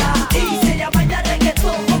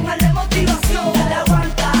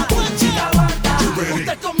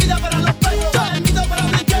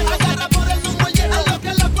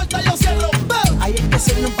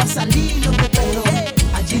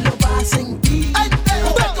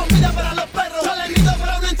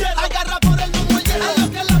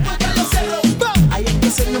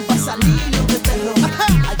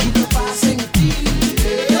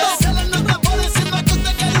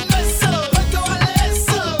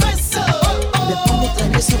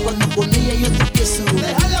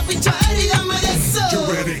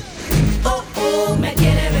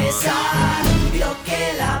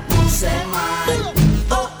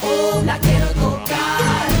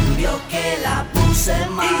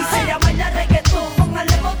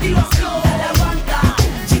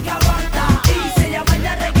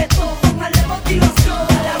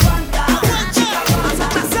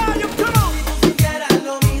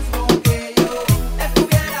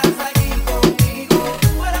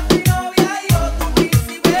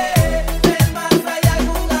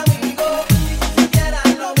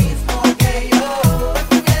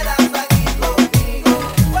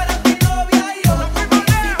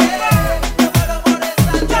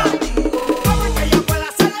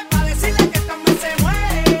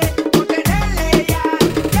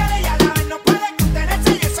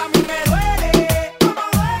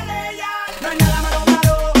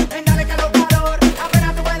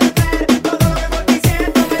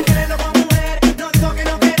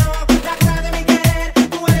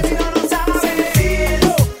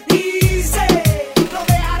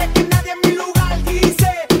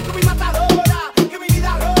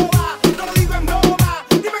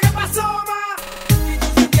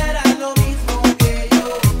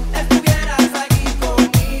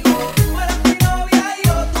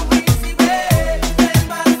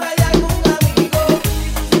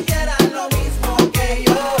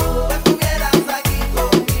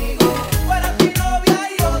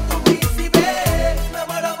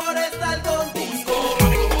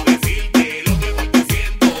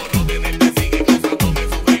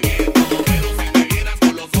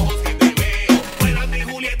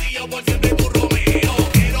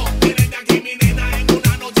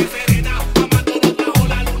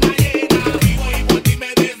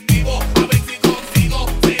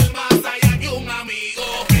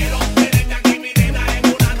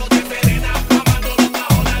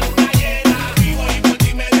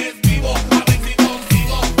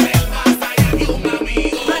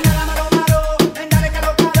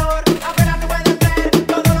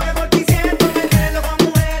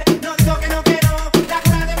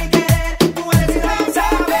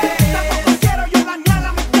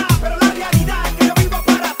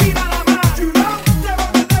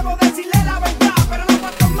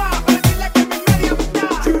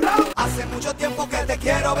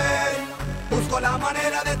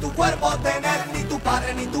tu cuerpo tener. Ni tu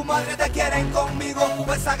padre ni tu madre te quieren conmigo,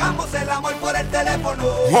 pues hagamos el amor por el teléfono.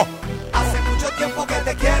 Hace mucho tiempo que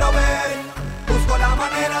te quiero ver, busco la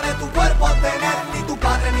manera de tu cuerpo tener. Ni tu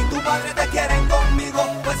padre ni tu madre te quieren conmigo,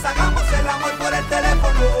 pues hagamos el amor por el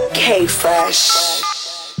teléfono. K-Fresh.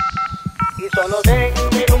 Y solo ten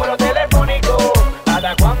mi número telefónico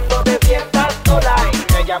para cuando te sientas sola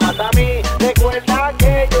y me llamas a mí. Recuerda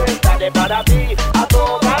que yo estaré para ti a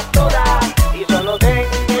todas horas. Y solo ten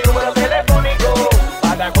mi número telefónico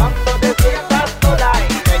para cuando te sientas sola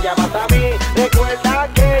y me llamas a mí. Recuerda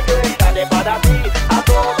que yo estaré para ti a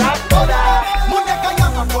todas horas. Muñeca,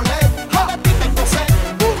 llama por él, de ti tengo sed.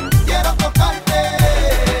 Quiero tocarte,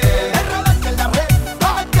 enredarte en la red,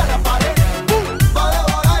 bajarte a la pared, pa'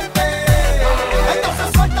 devorarte. Entonces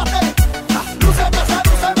suéltate, lúceme,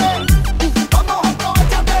 sedúceme, vamos,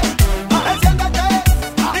 aprovechate, enciéndete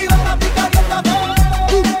y ven a ti, caliéntate,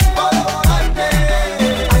 pa' devorarte.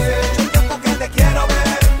 Hace mucho tiempo que te quiero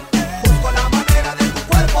ver, busco la manera de tu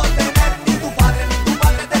cuerpo tener. Ni tu padre ni tu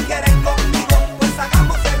madre te quieren conmigo, pues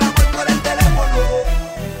hagamos el amor por el teléfono.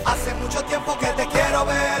 Hace mucho tiempo que te quiero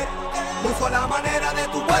ver, busco la manera de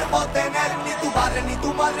tu cuerpo tener. Ni tu padre ni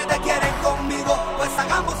tu madre te quieren conmigo, pues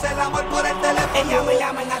hagamos el amor por el teléfono. Ella me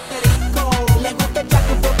llama en asterisco, le gusta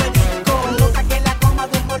echarte un poperico, nota que la coma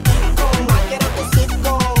de un mordisco, más quiero tu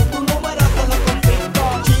circo, tu número te lo confisco,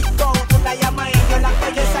 chico, tú la llamas y yo la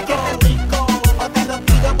callo y saque el rico, o te lo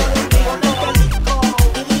tiro por un río de Jalisco,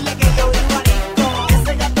 y dile que yo vivo arisco,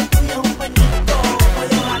 ese gato tuyo es un peñito,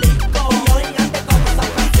 oye Jalisco, y yo gigante como San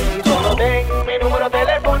Francisco. Solo ten mi número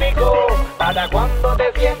telefónico para cuando te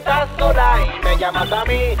sientas sola y me llamas a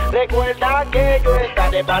mí. Recuerda que yo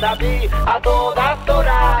estaré para ti a todas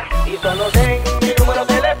horas. Y solo ten mi número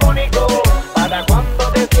telefónico para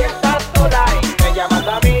cuando te sientas sola y me llamas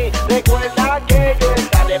a mí. Recuerda que yo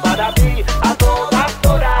estaré para ti a todas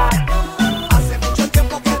horas. Hace mucho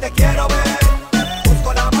tiempo que te quiero ver,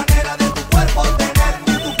 busco la manera de tu cuerpo tener.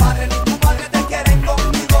 Ni tu padre ni tu madre te quieren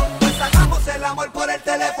conmigo, pues hagamos el amor por el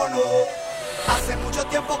teléfono. Hace mucho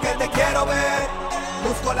tiempo que te quiero ver,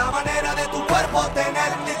 busco la manera de tu cuerpo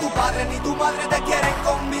tener. Ni tu padre ni tu madre te quieren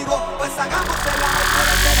conmigo, pues hagamos el amor por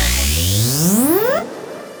el teléfono.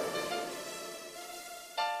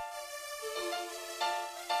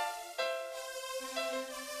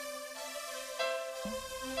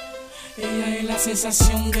 Ella es la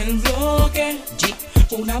sensación del bloque.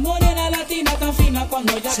 Una morena latina tan fina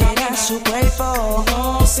cuando ella será camina. Su cuerpo,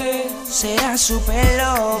 no sé, será su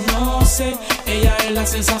pelo, no sé. Ella es la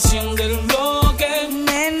sensación del bloque.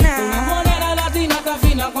 nena. Una morena latina tan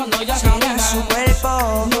fina cuando ella será camina. Su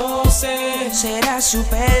cuerpo, no sé, será su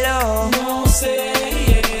pelo, no sé.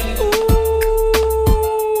 Yeah.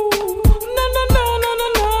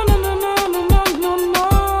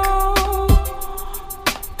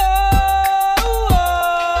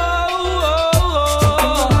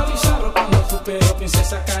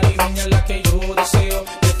 Princesa caribeña, la que yo deseo.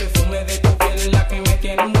 El perfume de tu piel es la que me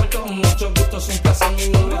tiene envuelto. Mucho gusto, es un placer, mi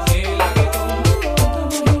nombre es Age Reggaeton.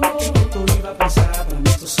 Que tú ibas a pensar, para mí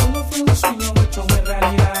esto solo fue un sueño hecho en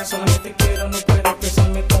realidad. Solamente quiero, no puedo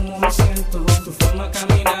expresarme como me siento. Tu forma de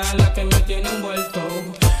caminar, la que me tiene envuelto.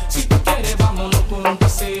 Si tú quieres, vámonos por un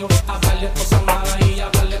paseo. Hablarle cosas malas y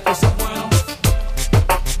hablarle cosas buenas.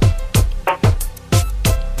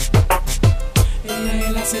 Ella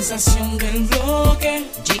es la sensación del bloque.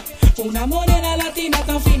 Una morena latina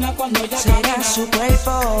tan fina cuando ella será camina. su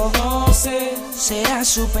cuerpo, no sé, será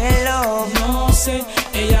su pelo, no sé.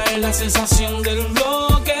 Ella es la sensación del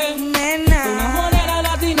bloque. nena. Una morena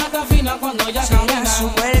latina tan fina cuando ella será camina. su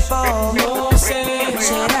cuerpo, no sé,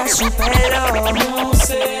 será su pelo, no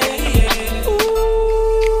sé. Yeah.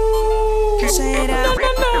 será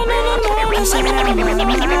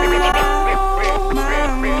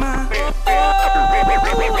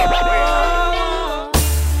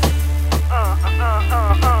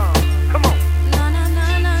mamá.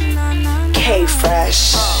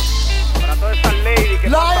 K-Fresh. Para todas estas ladies que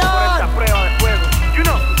pasan por esta prueba de fuego. You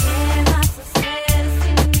know.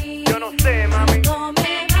 Yo no sé, mami. No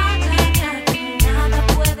me vayas de aquí, nada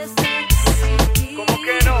puede ser sin ti. ¿Cómo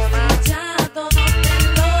que no, man? Ya todo te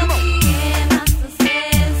lo di. ¿Qué vas a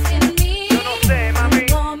hacer sin mí? Yo no sé, mami.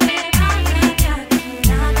 No me vayas de aquí,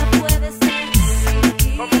 nada puede ser sin ti.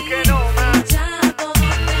 ¿Cómo que no, man? Ya todo te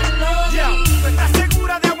lo di. ¿Tú estás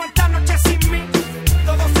segura de aguantar noche sin mí?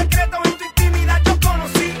 Todo secreto en tu intimidad yo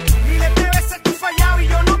conocí. Miles de veces tú fallado y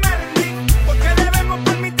yo no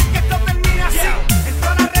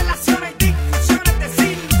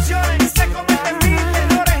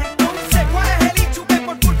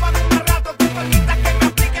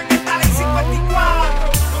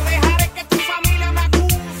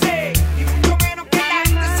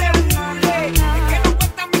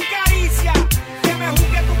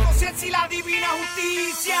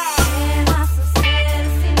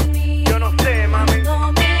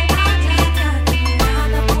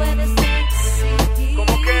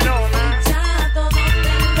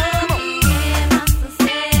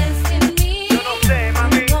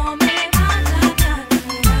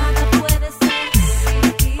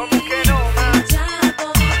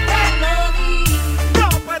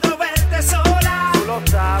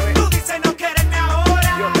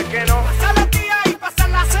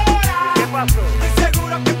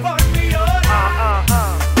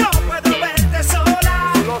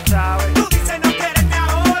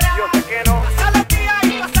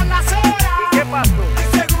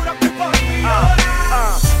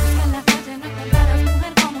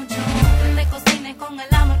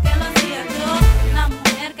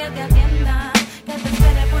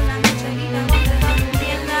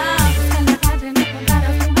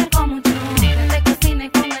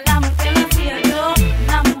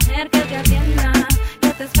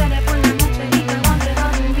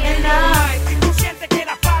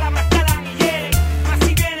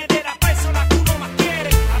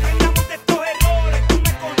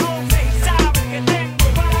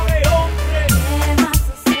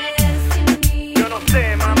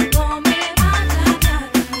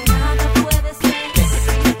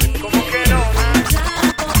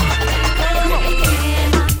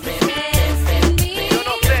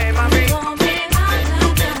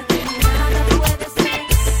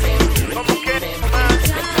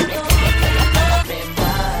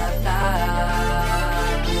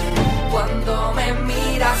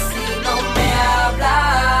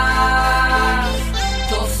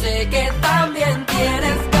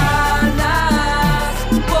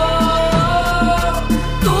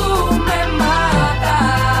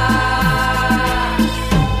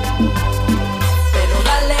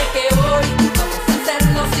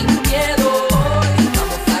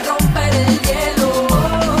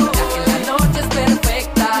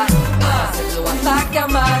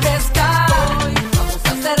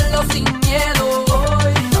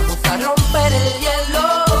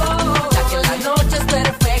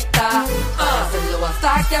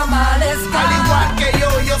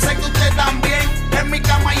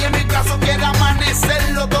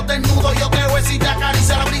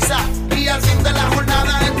Y al fin de la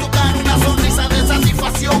jornada en tu cara una sonrisa de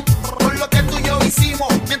satisfacción por lo que tú y yo hicimos.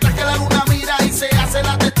 Mientras que la luna mira y se hace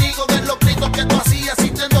la testigo de los gritos que tú hacías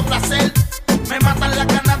sintiendo placer. Me matan la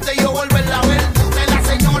canasta y yo volverla a ver. De la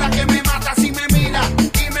señora que me mata si me mira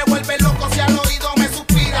y me vuelve loco si al oído me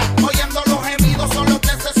suspira. Oyendo los gemidos son los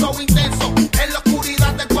de ese show intenso. En la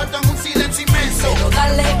oscuridad del cuarto en un silencio inmenso. Pero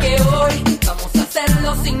dale que hoy vamos a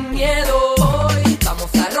hacerlo sin miedo. Hoy vamos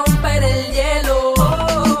a romper el hielo.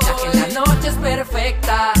 Ya que la noche es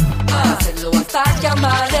perfecta para hacerlo hasta que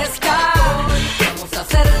amanezca. Vamos a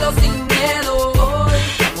hacerlo sin miedo. Hoy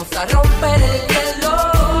vamos a romper el hielo.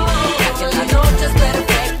 Ya que la noche es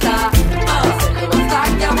perfecta para hacerlo hasta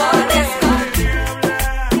que amanezca.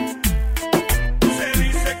 Se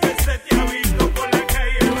dice que se te ha visto por la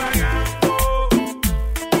calle vagando,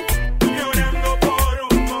 llorando por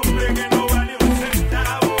un hombre que no vale un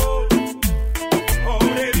centavo.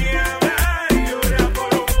 Pobre diabla, llora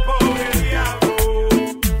por un pobre diablo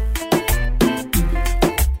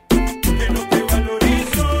que no te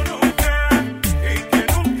valorizó nunca y que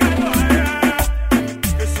nunca lo hará,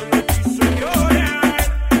 que solo quiso llorar,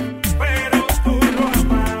 pero tú lo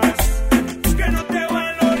amas, que no te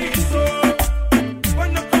valorizó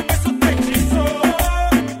cuando con eso te hechizó,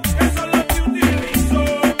 que solo te utilizó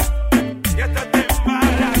y hasta te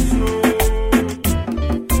embarazó.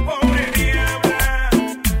 Pobre diabla,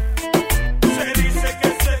 se dice que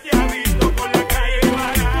se te ha visto por la calle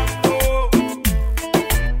vagando,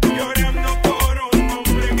 llorando por un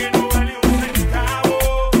hombre que no vale un centavo.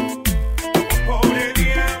 Pobre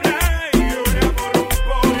diabla, llora por un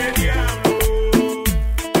pobre diablo.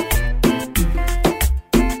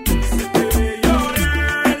 Se te ve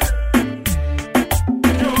llorar,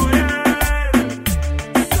 llorar,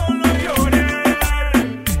 solo llorar,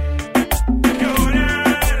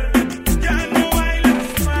 llorar, ya no bailas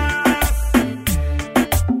más.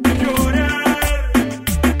 Llorar,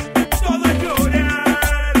 todo es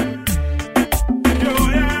llorar,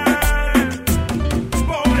 llorar.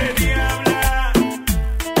 Pobre diabla,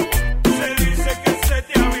 se dice que se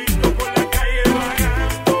te ha visto por la calle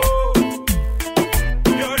vagando,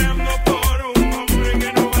 llorando por un hombre que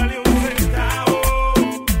no vale un centavo.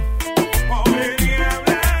 Pobre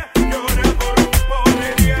diabla, llora por un pobre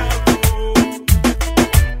diablo.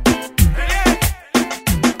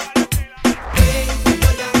 Hey, soy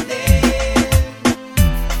yo Yandel,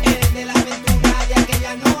 el de la aventura de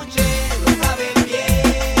aquella noche. Lo saben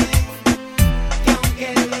bien, que aunque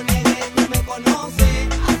lo niegues tú me conoces.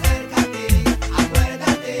 Acércate,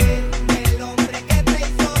 acuérdate del hombre que te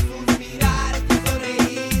hizo suspirar, te hizo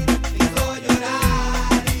reír, te hizo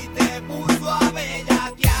llorar y te puso a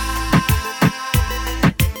bellaquear.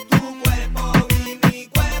 Tu cuerpo y mi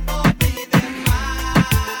cuerpo piden más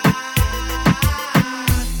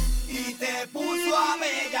y te puso a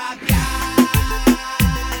bellaquear.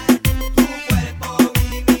 Tu cuerpo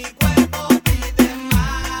y mi cuerpo piden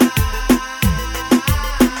más.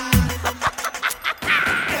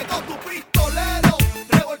 Llegó tu pistolero,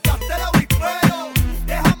 revolcaste el avispero.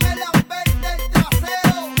 Déjame lamberte el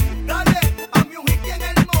trasero. Dale a mi ujique en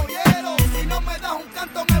el mollero. Si no me das un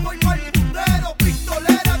canto me voy pa'l putero.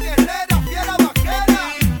 Pistolera, guerrera, fiera vaquera.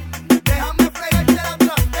 Déjame fregarte la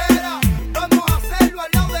trasera. Vamos a hacerlo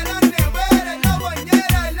al lado de la nevera, en la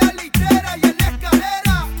bañera, en la litera y en la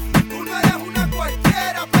escalera. Tú no eres una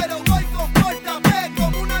cualquiera, pero voy, compórtame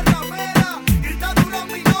como una ramera. Grita duro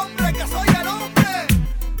mi nombre, que soy el hombre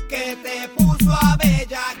que te puso a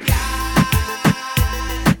bellaquear.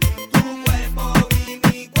 Tu cuerpo y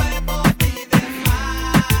mi cuerpo piden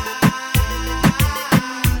más,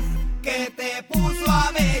 que te puso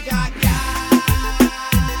a bellaquear.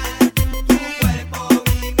 Tu cuerpo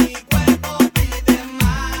y mi cuerpo piden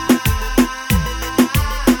más.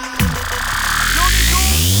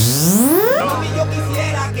 Mami, yo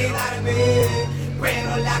quisiera quedarme, pero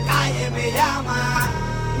en la calle me llama.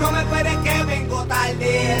 No me esperes que vengo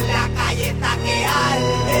tarde, en la calle está que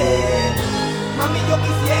arde. Mami, yo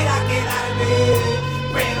quisiera quedarme,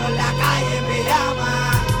 pero en la calle me llama.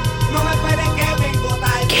 No me esperes que vengo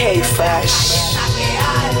tarde, K-Fresh. está que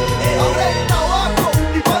arde. Abre el tabaco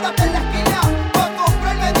y párate en la esquina pa'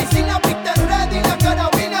 comprar medicina, viste ready la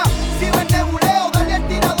carabina. Si ves nebuleo, dale al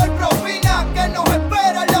tirador propina, que nos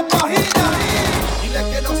espera en la página. Dile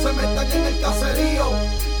que no se metan en el caserío,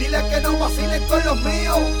 dile que no vacilen con los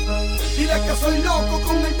míos. Dile que soy loco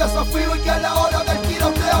con el desafío y que a la hora del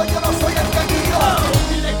tiroteo yo no soy el que guío.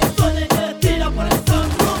 Dile que soy el que tira por el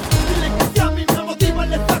sunroof. Dile que si a mí me motiva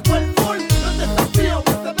le saco el full. Los desafíos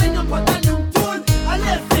que se vengan para darle un tour. Al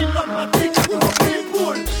decir los matica como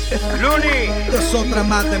Pitbull. Luni. Es otra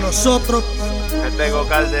más de nosotros. Te tengo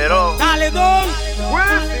Calderón. Dale, Don.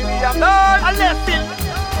 Wilson y Andal. Alestin.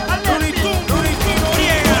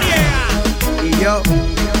 Y yo,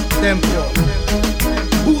 Tempo.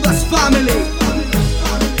 Budas Family.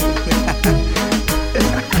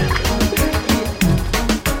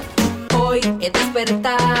 Hoy he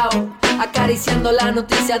despertado acariciando la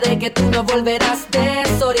noticia de que tú no volverás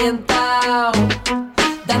desorientado,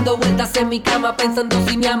 dando vueltas en mi cama pensando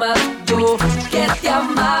si me amas. Yo que te he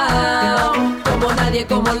amado como nadie,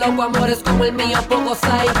 como loco, amores como el mío pocos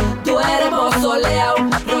hay. Tú eres soleado,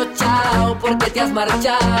 rochao, porque te has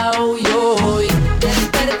marchado. Y hoy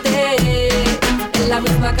desperté en la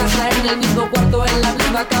misma casa, en el mismo cuarto, en la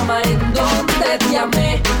misma cama en donde te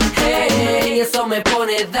amé. Hey, eso me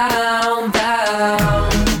pone down, down,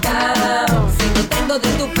 down. Si no tengo de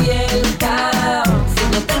tu piel, down. Si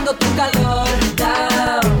no tengo tu calor,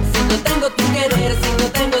 down. Si no tengo tu querer, si no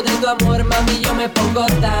tengo de tu amor, mami, yo me pongo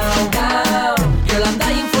down, down. Girl, I'm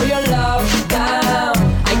dying for your love, down.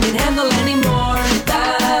 I can't handle anymore,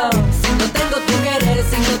 down. Si no tengo tu querer,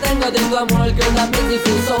 si no tengo de tu amor, girl, that makes me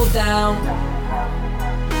feel so down,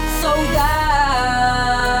 so down.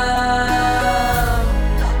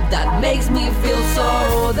 That makes me feel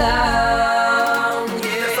so down,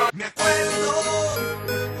 yeah. Me acuerdo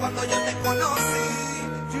cuando yo te conocí,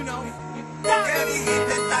 you know, que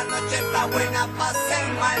dijiste esta noche está buena para hacer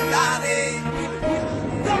maldades.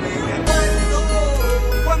 Me acuerdo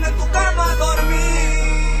cuando en tu cama dormí,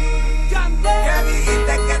 que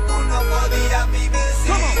dijiste que tú no podías vivir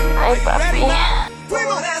sin. Ay, papi.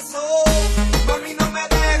 Fuimos de eso, mami, no me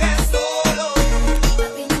dejes solo.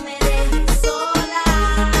 Papi, no me dejes sola.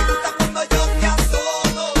 Me gusta cuando yo te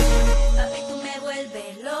asomo. Papi, tú me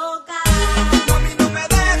vuelves loca. Mami, no me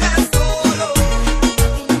dejes solo.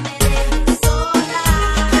 Papi, no me dejes sola.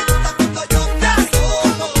 Me gusta cuando yo te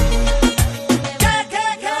asomo.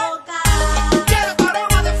 Loca. Quiero tu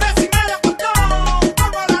aroma de fresa y melocotón.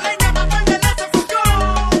 Pongo la leña para prenderle ese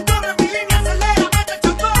fusión. Corre mi línea, acelera, mete el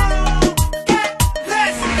chambón. ¿Qué?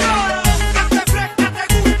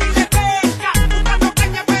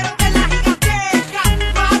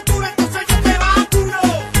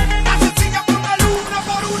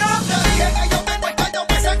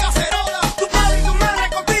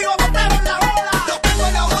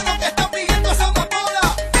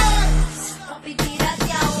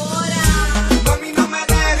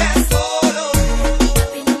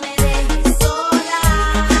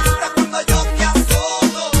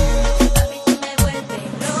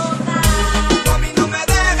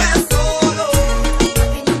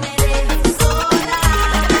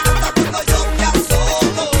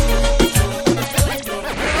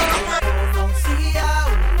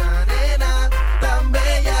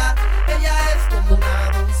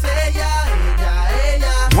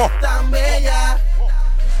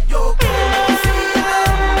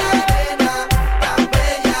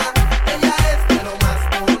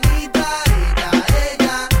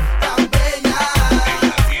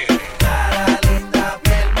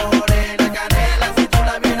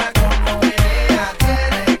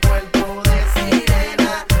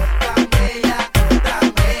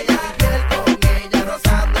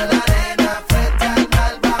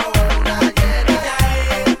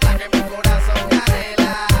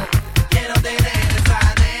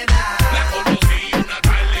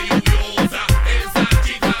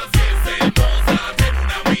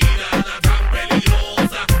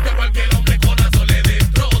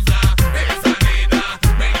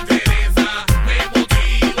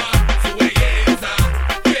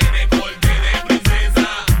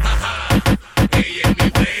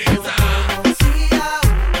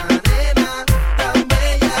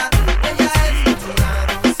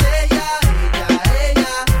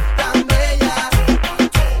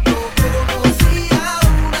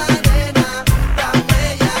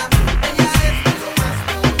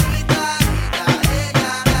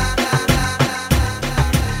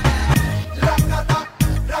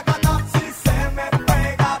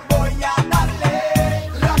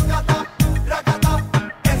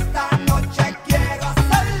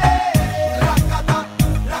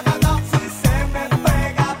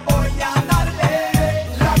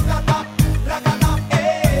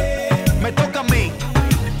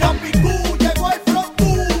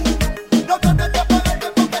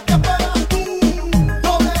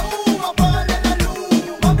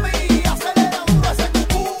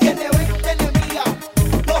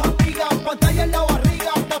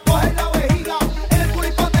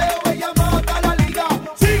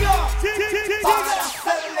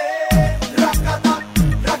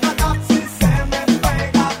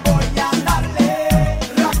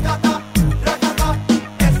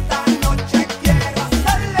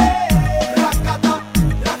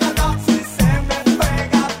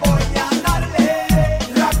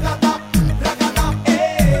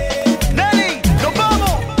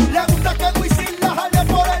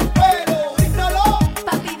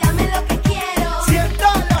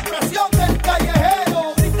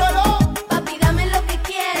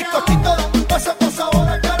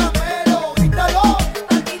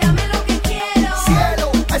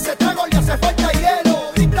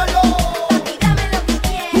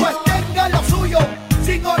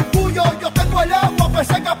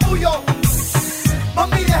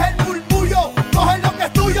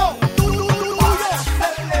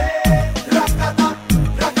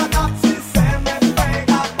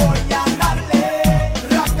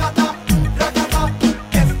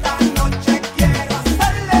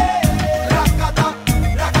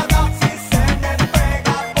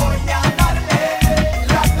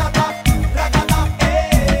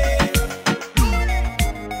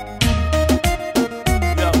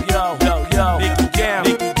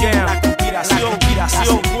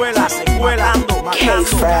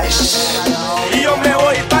 Fresh. Y yo me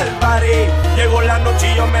voy pa'l party. Llegó la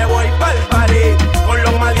noche y yo me voy pa'l party. Con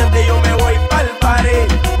los maleantes yo me voy pa'l party.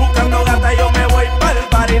 Buscando gata yo me voy pa'l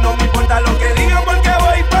party. No me importa lo que digan porque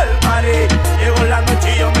voy pa'l party. Llegó la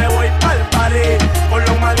noche y yo me voy pa'l party. Con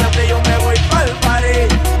los maleantes yo me voy pa'l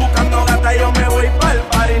party. Buscando gata yo me voy pa'l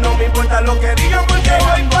party. No me importa lo que digan porque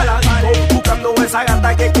voy pa'l party. Buscando esa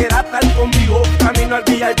gata que quiera estar conmigo. Camino al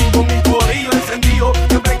VIP con mi corillo encendido.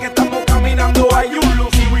 Siempre que estamos caminando hay un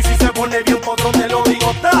lucido. Y si se pone bien potro te lo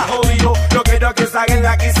digo, está jodido. Yo quiero que salga de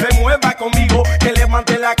aquí se mueva conmigo. Que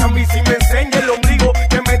levante la camisa y me enseñe el ombligo.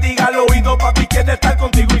 Que me diga al oído, papi, quiere estar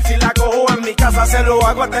contigo. Y si la cojo en mi casa se lo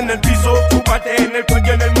hago hasta en el piso. Tu parte en el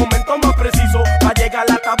cuello en el momento más preciso. Pa' llegar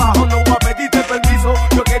hasta abajo no voy a pedirte permiso.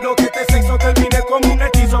 Yo quiero que este sexo termine con un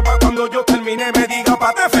hechizo. Pa' cuando yo termine me diga,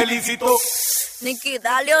 pa' te felicito. Nicky,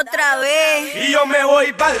 dale otra vez. Y yo me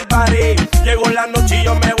voy pa'l party. Llegó la noche y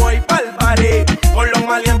yo me voy pa'l party. Con los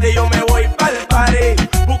maleantes yo me voy pa'l party.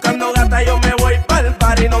 Buscando gata yo me voy pa'l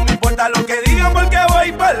party. No me importa lo que digan porque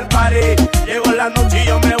voy pa'l party. Llegó la noche y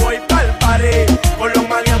yo me voy pa'l party. Con los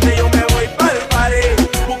maleantes yo me voy pa'l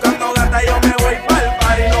party. Buscando gata yo me voy pa'l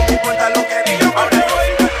party. No me importa lo que digan porque voy.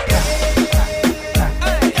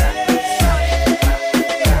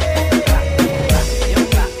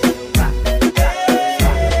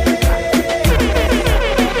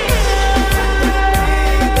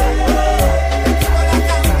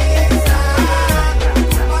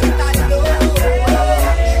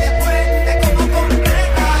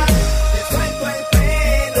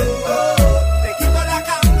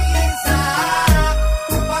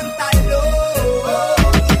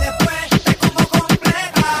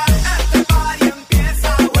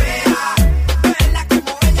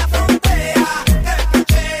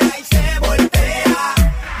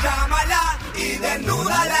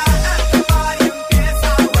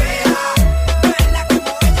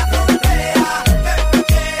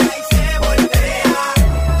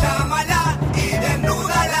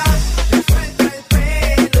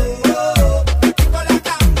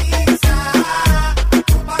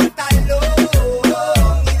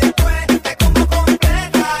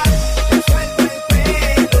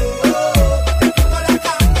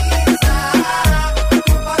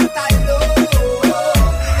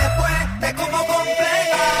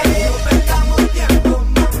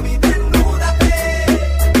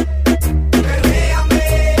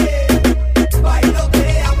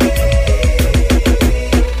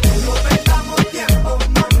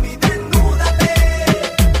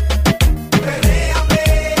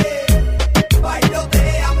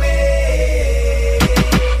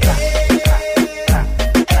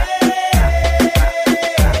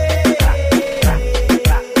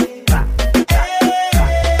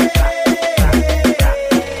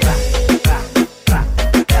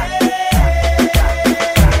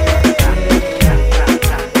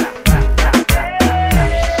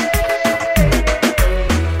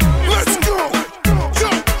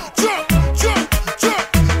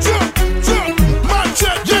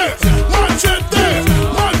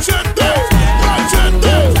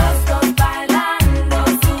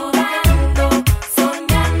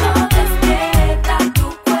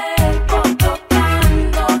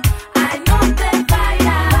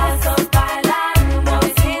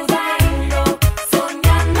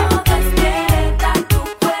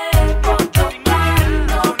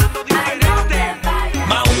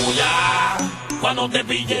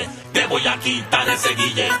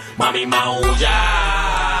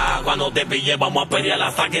 Cuando te pille, vamos a pelear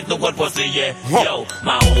hasta que tu cuerpo sille. Yo,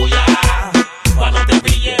 maulla. Cuando te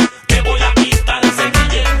pille, te voy a quitar ese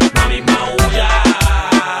guille. Mami, maulla.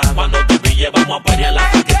 Cuando te pille, vamos a pelear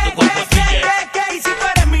hasta que tu cuerpo sille. ¿Qué? Y si tú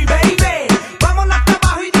eres mi baby, vámonos hasta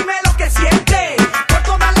abajo y dime lo que sientes. Por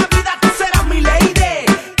toda la vida tú serás mi lady.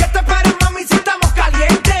 Que te esperes, mami, si estamos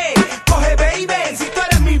calientes. Coge, baby, si tú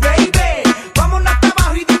eres mi baby, vámonos hasta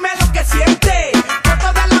abajo y dime lo que sientes. Por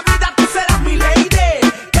toda la vida tú serás mi lady.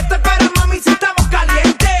 Que te esperes, mami, si estamos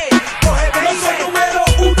calientes. Coge, baby. No soy número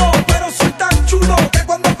uno, pero soy tan chulo que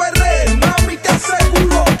cuando perré, mami, te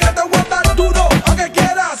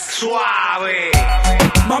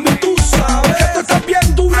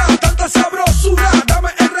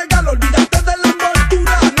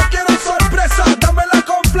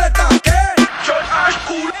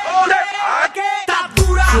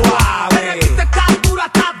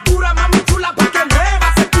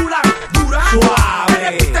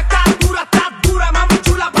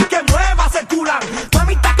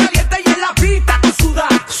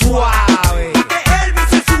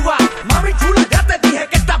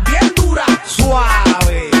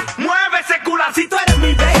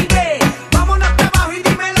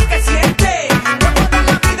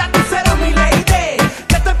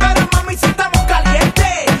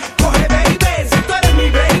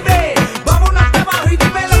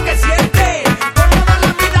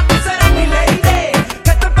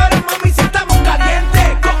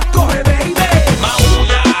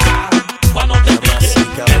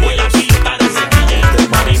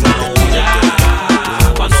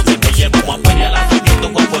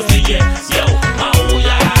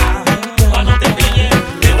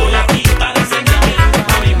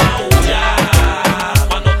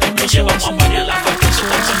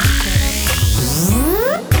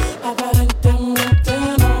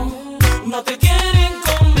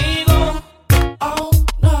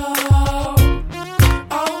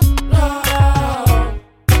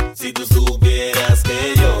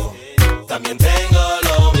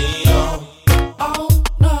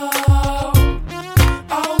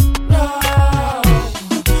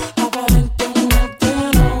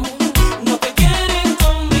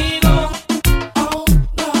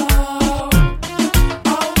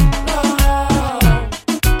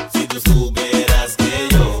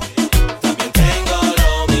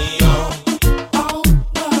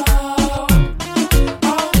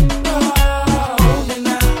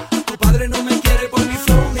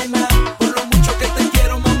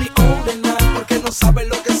sabes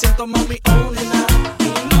lo que siento, mami, oh nena.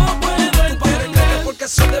 No puedo entender porque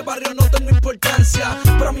soy de barrio, no tengo importancia,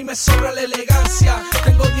 pero a mí me sobra la elegancia.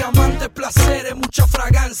 Tengo diamantes, placeres, mucha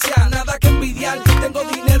fragancia, nada que envidiar, tengo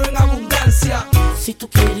dinero en abundancia. Si tú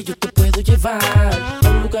quieres yo te puedo llevar a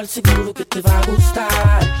un lugar seguro que te va a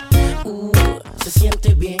gustar. Se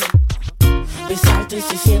siente bien, besarte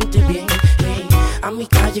se siente bien. Hey, a mi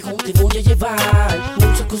callejón te voy a llevar,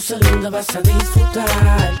 muchas cosas lindas vas a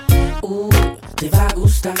disfrutar. Te va a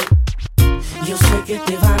gustar, yo sé que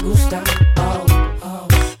te va a gustar.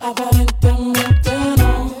 Aparentemente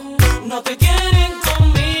no te quieren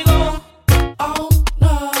conmigo. Oh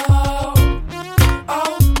no,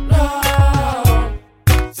 oh no.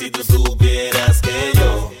 Si tú supieras que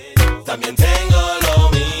yo también tengo lo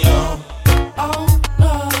mío. Oh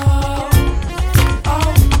no,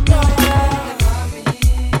 oh no.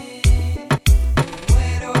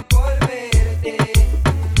 Muero por verte,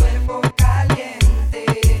 tu cuerpo caliente,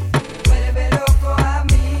 vuelve loco a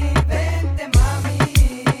mí, vente mami.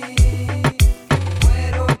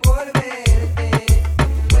 Muero por verte, tu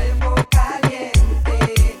cuerpo caliente,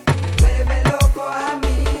 vuelve loco a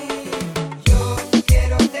mí. Yo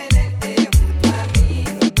quiero tenerte junto a mí,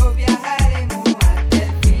 los dos viajaremos hasta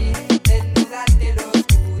el fin, desnudarte en la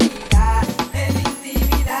oscuridad, en la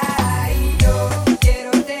intimidad. Y yo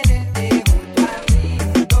quiero tenerte junto a mí,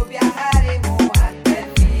 los dos viajaremos hasta el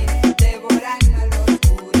fin, devorando en la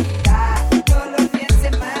oscuridad, no lo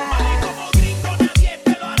pienses más. Como gringo nadie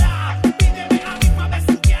te lo hará. Pídeme a mí pa'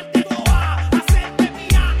 besuquearte toa, hacerte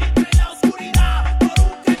mía entre la oscuridad, por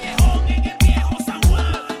un callejón en el viejo San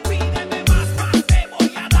Juan. Pídeme más te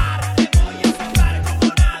voy a dar, te voy a tocar como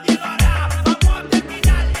nadie lo hará. Vamos a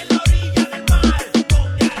terminar en la orilla del mar,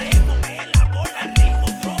 donde haremos el amor al ritmo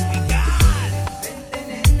tropical. Vente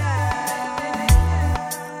nena,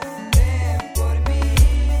 ven por mí,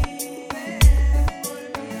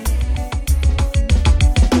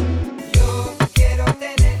 yo quiero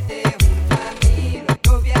tenerte junto a mí, los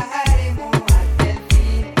dos viajaremos hasta el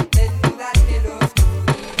fin, desnudarte en la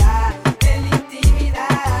oscuridad, en la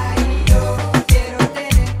intimidad. Y yo quiero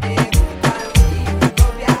tenerte junto a mí, los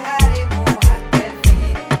dos viajaremos hasta el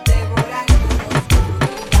fin, devorando en la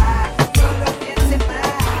oscuridad, no lo pienses más.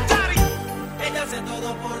 Ella hace todo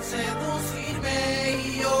por seducirme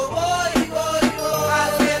y yo voy,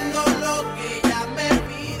 haciendo lo que ella me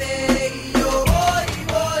pide. Y yo voy,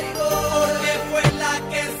 porque fue la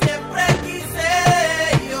que siempre quise.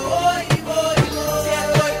 Y yo voy, si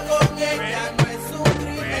estoy con ella no es un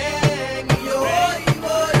crimen. Y yo voy,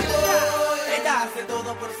 ella hace todo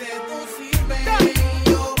por seducirme. Y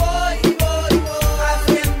yo voy,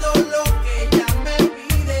 haciendo lo que ella me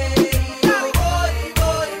pide. Y yo voy,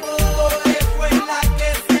 porque fue la que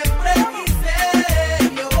siempre quise.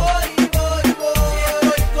 Yo voy, si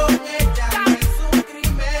estoy con ella no es un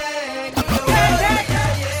crimen. Y yo voy a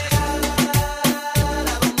llegar a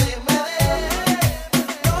donde me dé.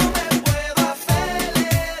 No me puedo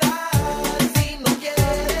acelerar si no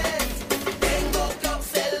quieres. Tengo que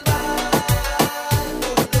observar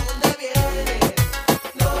por dónde vienes.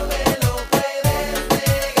 No me lo puedes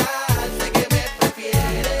negar. Sé que me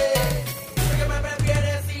prefieres. Sé que me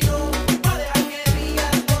prefieres y no va a dejar que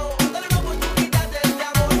digas no. Dale una oportunidad de este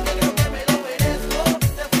amor que creo que me lo merezco.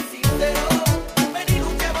 Te soy sincero, ven y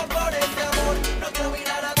luchemos por este amor. No quiero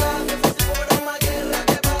mirar atrás, eso si fuera una guerra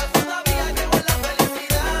que paz. Todavía llevo en la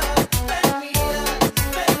felicidad. Ven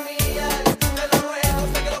mía, te lo ruego,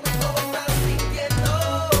 sé que lo mismo estás sintiendo.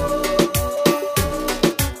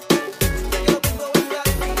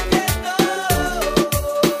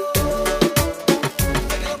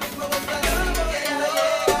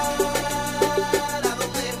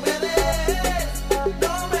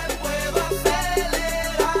 No me puedo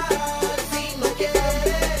acelerar si no quieres.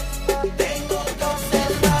 Tengo que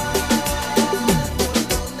observar por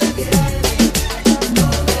dónde vienes. No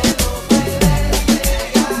me lo puedes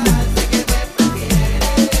negar. Sé que me prefieres.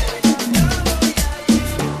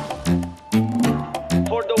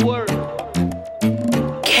 For the world.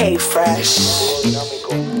 K-Fresh.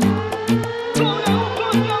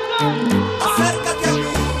 Acércate a mí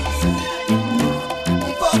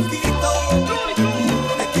un poquito,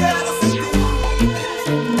 te quiero sentir,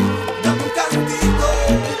 dame un cantito,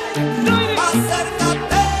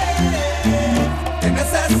 acércate, te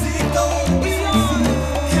necesito,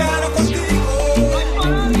 quiero contigo,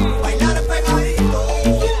 bailar pegadito,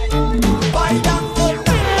 bailando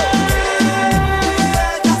lento, y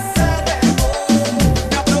ella se dejó,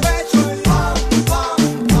 me aprovecho, pam, pam.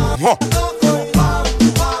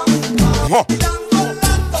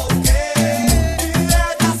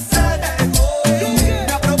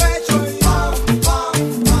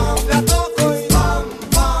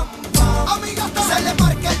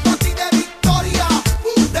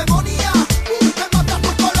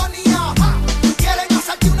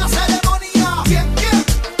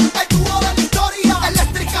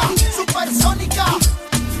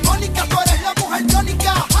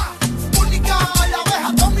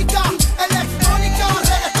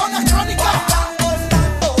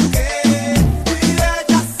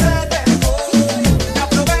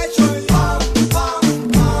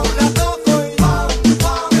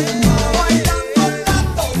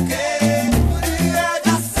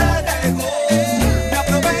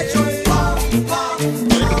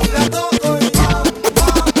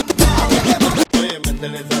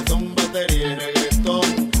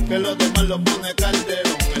 los demás lo pone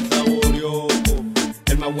Calderón. El saborioso,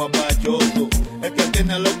 el más guapachoso, el que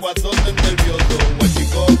tiene a los guasotes nerviosos.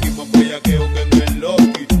 Guachicoqui, más bellaqueo que no es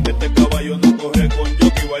Loki. Este caballo no corre con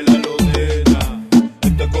jockey, baila lo nena.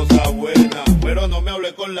 Esto es cosa buena, pero no me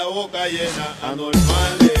hable con la boca llena.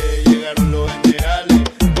 Anormales, llegaron los generales.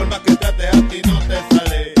 Por más que trates a ti no te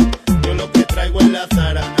sale. Yo lo que traigo es la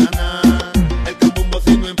zaranana. El cambumbo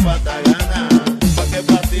si no empata gana. Pa' que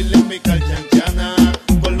vacilen mi calchanchana.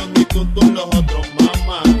 Con los mitutos los otros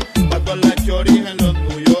mamás. Pa' todas las choris en los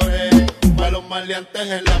New York. Pa' los maleantes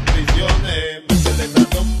en las prisiones. Métele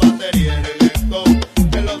sazón, batería y reggaetón.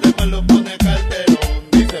 Que los demás lo pone Calderón.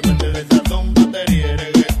 Dice métele sazón, batería y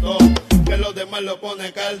reggaetón. Que los demás lo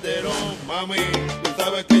pone Calderón. Mami, tú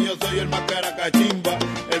sabes que yo soy el más caracachimba.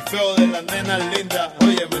 El feo de las nenas lindas.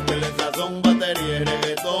 Oye, métele sazón, batería y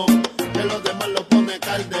reggaetón. Que los demás lo pone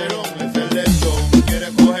Calderón. Es el lechón, quiere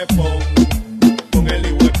coger pon. Con el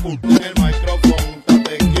hijo de puta en el micrófono.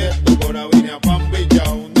 Estate quieto, corabina, pan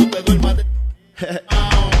bichao. No te duermas de...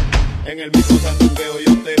 En el mismo sandungueo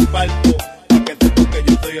yo te parto. Pa' que sepas que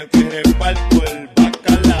yo soy el que reparto el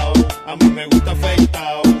bacalao. A mí me gusta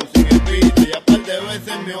afeitado, sin espina. Y a par de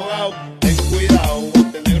veces me he ahogado. Ten cuidado,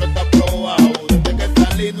 este negro está probado. Desde que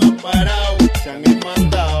salí no han parado. Se han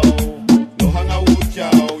mandado, los han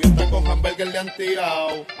abuchado. Y hasta con hamburger le han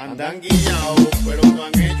tirado. Andan guiñados, pero no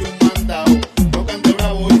han hecho un mandado. No cante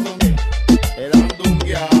bravo y son eran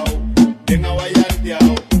dungueados. Bien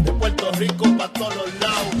abayardeados. De Puerto Rico pa' todos los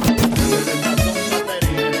lados.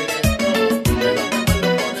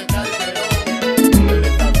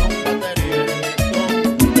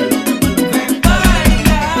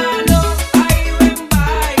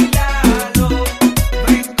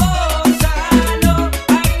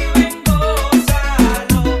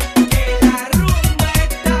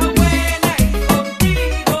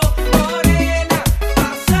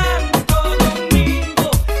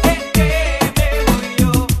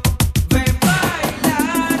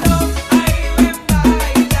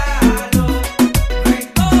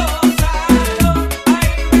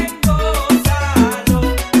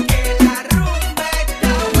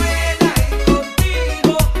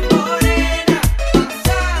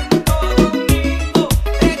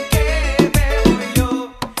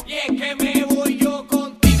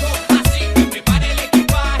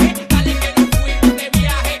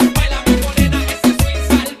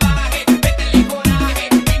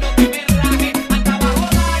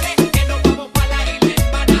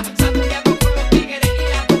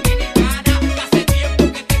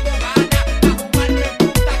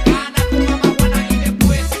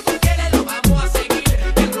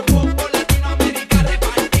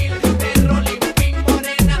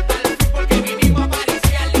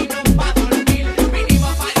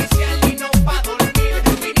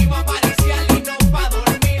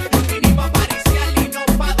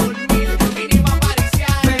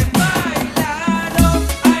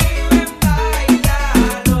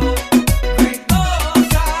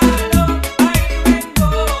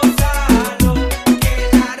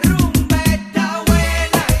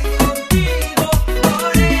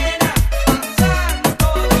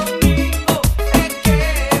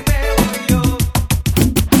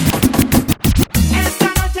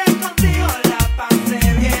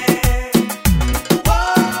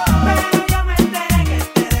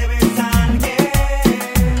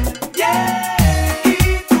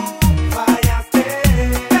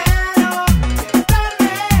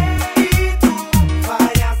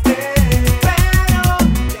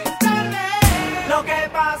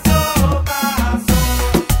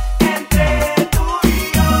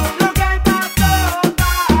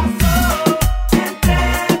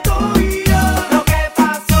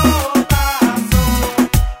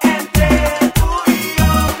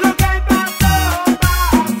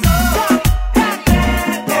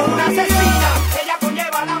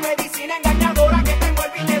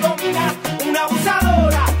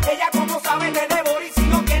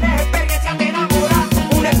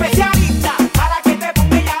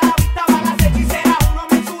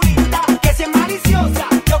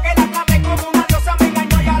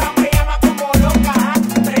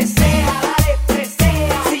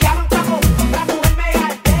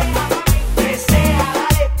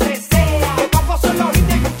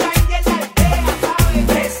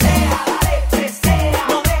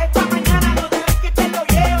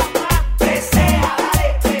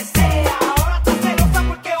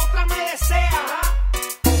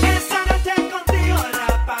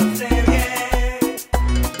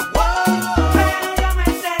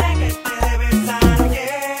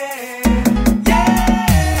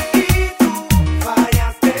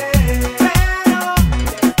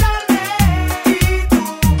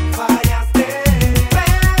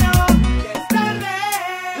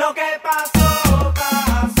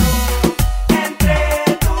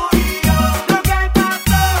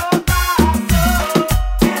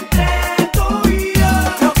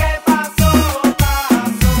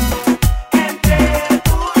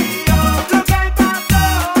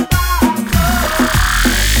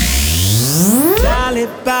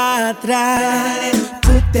 atrás.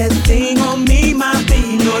 Put that thing on me,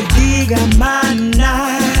 mami, no diga más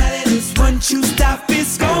nada. Once you stop,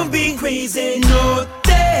 it's gonna be crazy. No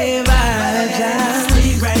te vayas.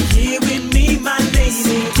 Stay right here with me, my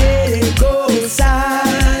lady. Quiere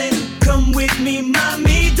gozar. Come with me,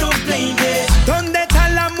 mami, don't blame it. ¿Dónde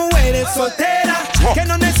están las mujeres solteras? Que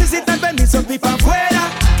no necesitan permiso ni pa' afuera.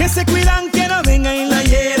 Que se cuidan, que no vengan y la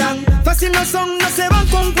hieran. Fácil no son, no se van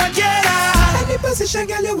con cualquiera. Any position,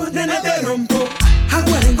 girl, you want, nena te rompo. I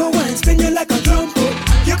wanna go and spin you like a trompo.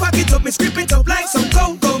 You back it up, me script it up like some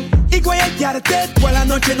conco. Y voy a guiarte toda la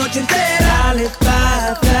noche, noche entera. Dale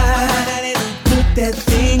pa' atrás. Put that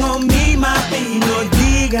thing on me, mami, no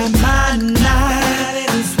diga más nada.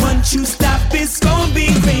 Once you stop, it's gonna be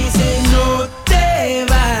crazy. No te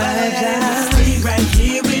vayas. Stay right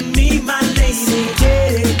here with me, my lady.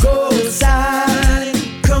 Quiere gozar.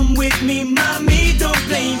 Come with me, mami, don't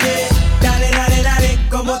blame it. Dale, dale, dale,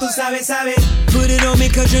 como tú sabes, sabes. Put it on me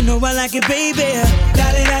cause you know I like it, baby.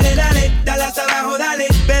 Dale, dale, dale, dale hasta abajo, dale.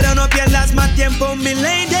 Pero no pierdas más tiempo, mi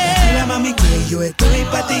lady. Mira, mami, que yo estoy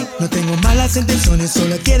pa' ti. No tengo malas intenciones,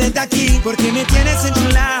 solo quieres estar aquí. Porque me tienes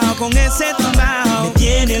enchulado con ese tumbao. Me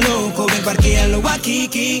tiene loco, ven, parquéalo aquí,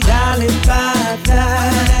 aquí. Dale pa'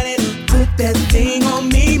 atrás. Put that thing on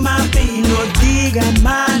me, mami, no diga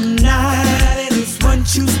más nada.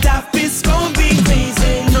 Once you stop, it's gonna be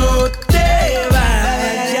crazy. No te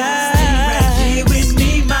vayas. Stay right here with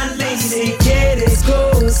me, my lady. Quieres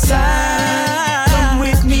gozar. Come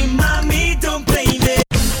with me, mami, don't blame it.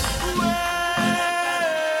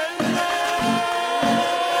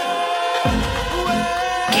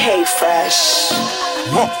 K-Fresh.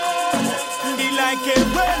 Dile que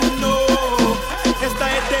bueno, esta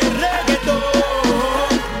es de reggaetón,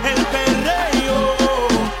 el perreo,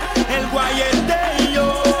 el guayeteo.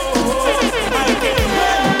 Ay, qué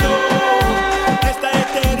bueno, esta es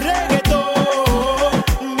de reggaetón,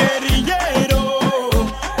 guerrillero,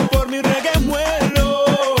 por mi reggae muero.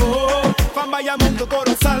 Fan Bayamón,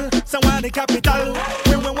 Corozal, San Juan y Capital.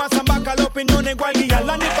 Buen Guasambaca, la opinión igual guía,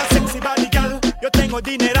 la nipa sexy badical. Yo tengo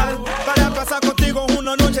dineral para pasar contigo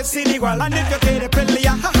una noche sin igual. And if you quiere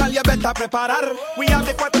pelear, jaja, you better preparar. We have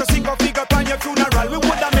the 4-5 figure on your funeral. We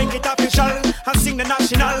woulda make it official and sing the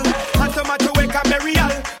national. And tomato wake up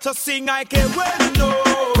real. So sing ay que bueno.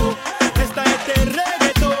 Esta es de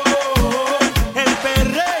reggaetón, el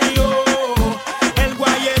perreo, el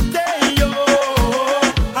guayeteo.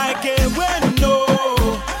 Ay que bueno.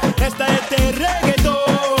 Esta es de reggaetón.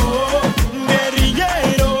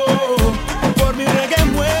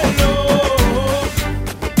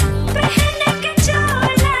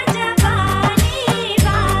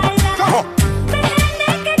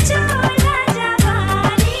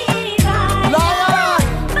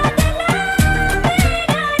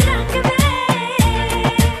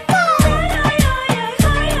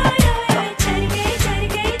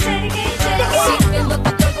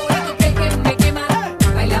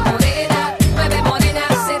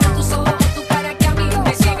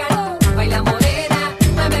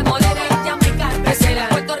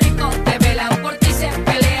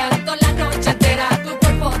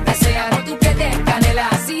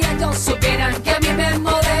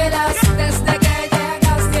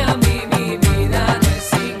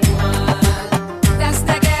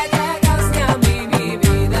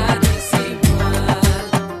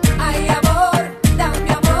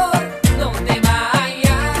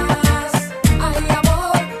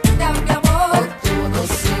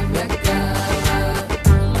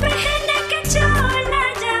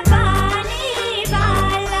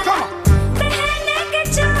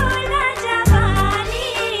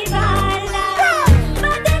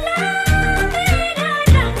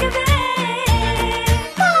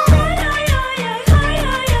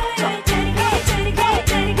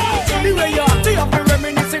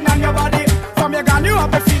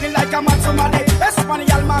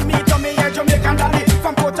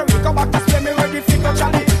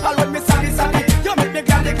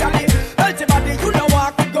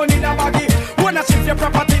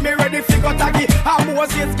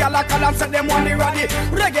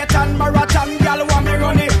 Reggaeton, marathon, gal want me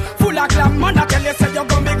run it. Full of glam, man, I tell you say you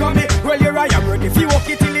gummy gummy. Well, you're right, I'm ready if you walk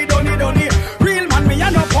it till you done it. Real man, me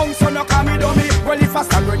a no punk, so no call me dummy. Well, if I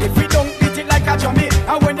start ready if you don't beat it like a jummy.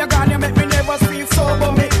 And when you're gone, you make me never feel so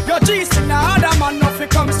bummy. Your G's in the other man, nothing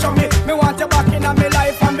comes from me. Me want you back in my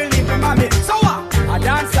life and believe me, mommy. So what? I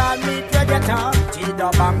dance all meet reggaeton.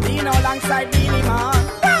 G-Dub Bambino alongside Beanie Man.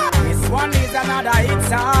 This one is another hit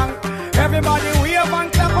song. Everybody wave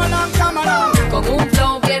and clap along, come along. Con un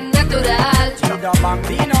flow bien natural. G-Dub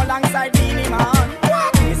Bambino alongside Beanie Man.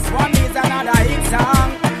 This one is another hit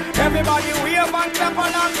song. Everybody wave and clap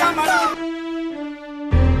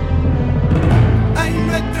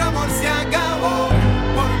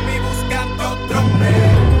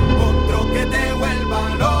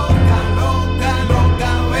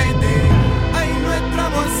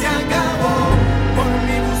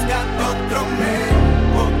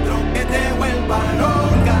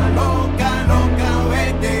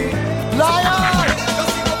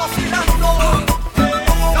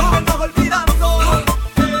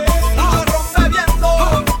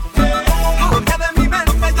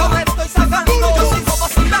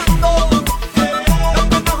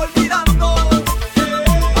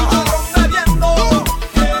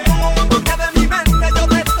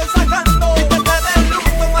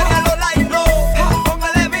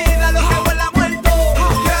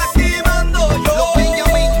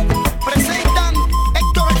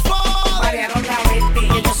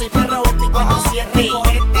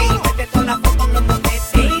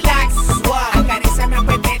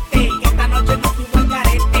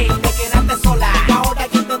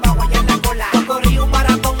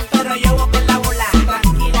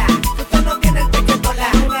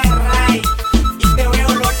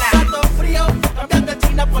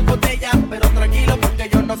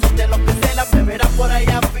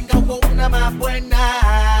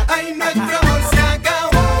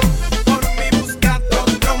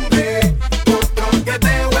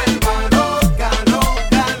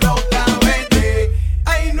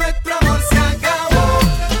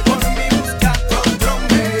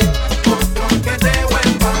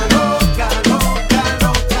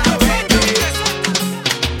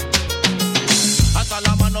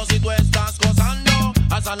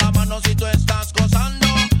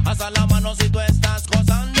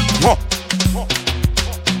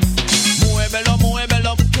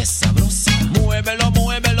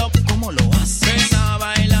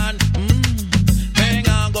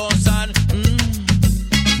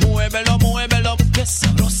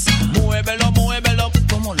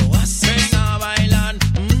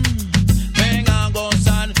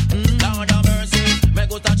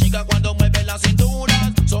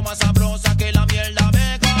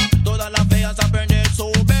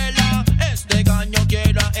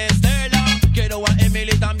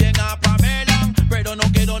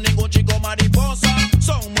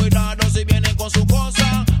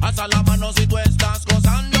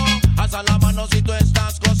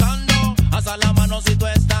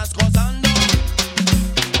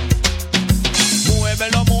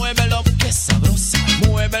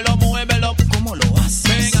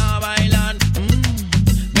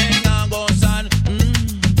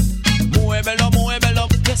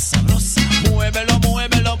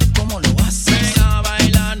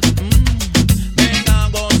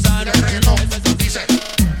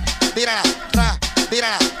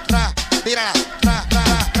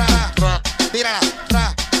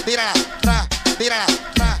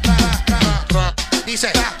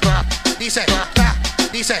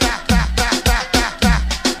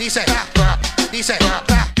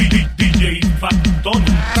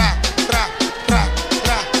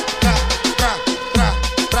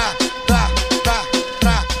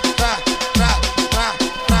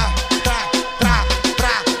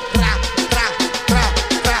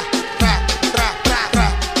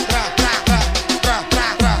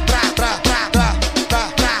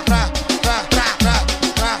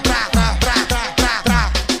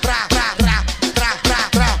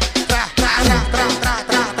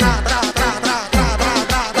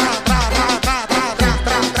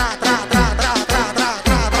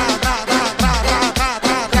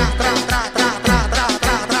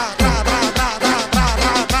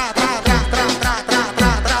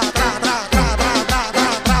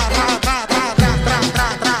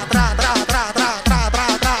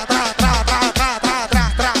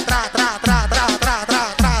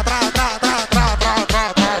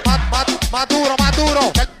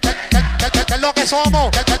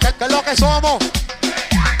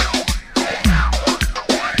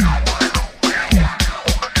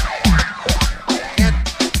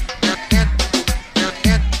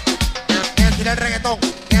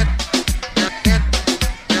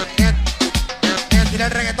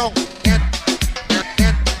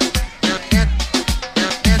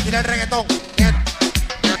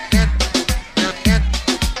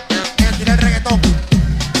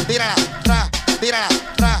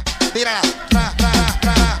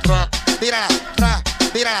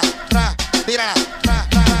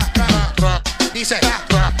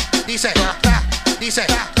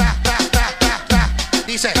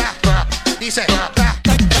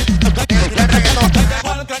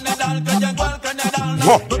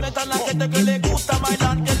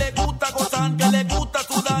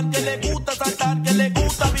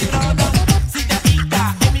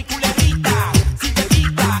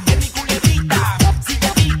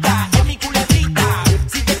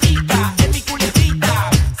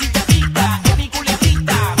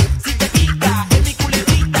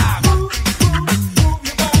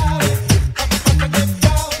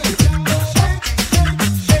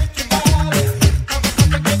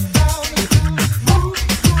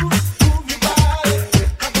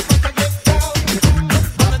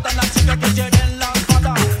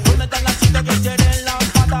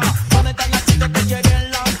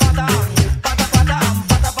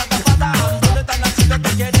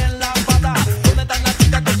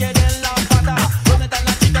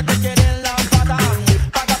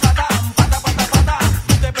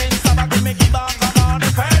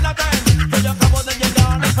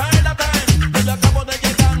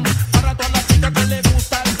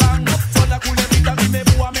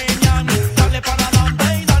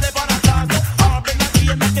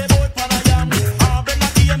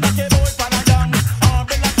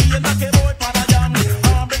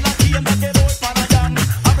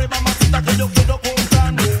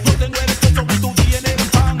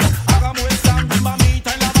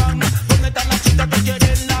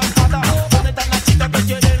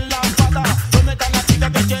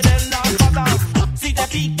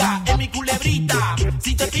pica, es mi culebrita.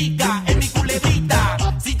 Si te pica, es mi culebrita.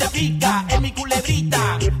 Si te pica, es mi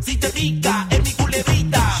culebrita. Si te pica, es mi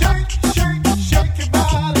culebrita. Shake your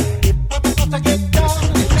body, vamos a get down.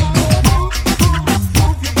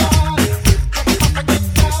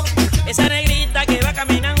 Esa negrita que va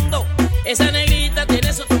caminando, esa negrita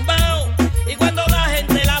tiene su tumbao. Y cuando la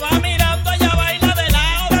gente la va mirando, ella baila de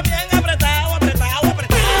lado, bien apretado, apretado,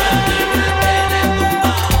 apretado.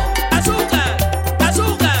 Azúcar,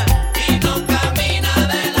 azúcar. Y no camina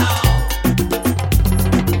de lado.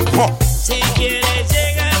 Si quieres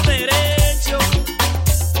llegar derecho,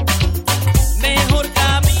 mejor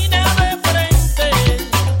camina de frente,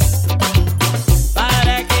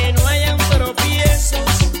 para que no hayan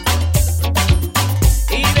tropiezos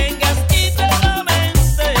y vengas y te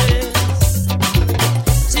lamentes.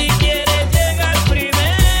 Si quieres llegar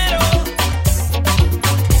primero,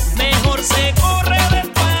 mejor se corre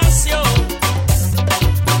despacio.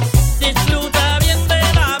 Disfruta bien de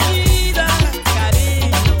la vida,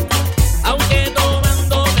 cariño, aunque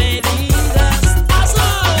tomando medidas.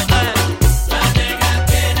 Azúcar, la negra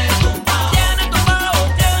tiene tumbao,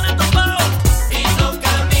 y no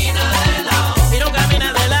camina de lado. Y no camina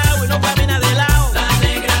de lado, y no camina de lado. La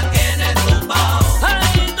negra tiene tumbao,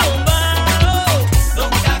 ay, tumbao.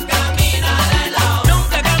 Nunca camina de lado,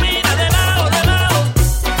 nunca camina de lado, de lado.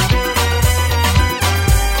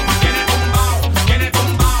 Tiene tumbao, tiene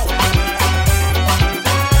tumbao.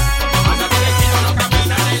 Pasa que de chino no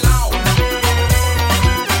camina de lado.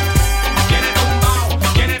 Tiene tumbao,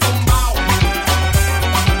 tiene tumbao.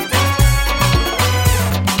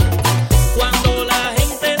 Cuando la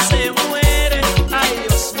gente se muere, ay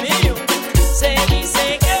Dios mío, se dice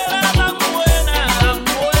que era tan buena,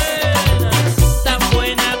 tan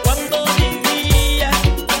buena cuando vivía,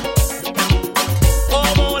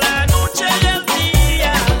 como la noche y el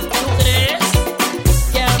día. ¿Tú crees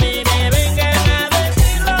que a mí me vengan a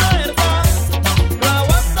decir la verdad? No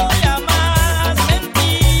aguanto ya más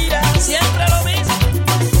mentiras, siempre lo mismo.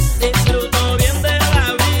 Disfruto bien de la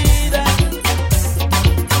vida,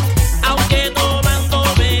 aunque tomando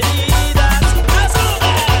medidas.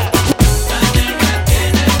 Azúcar, la negra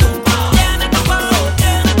tiene tumbao, tiene tumbao,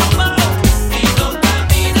 tiene tumbao. Y no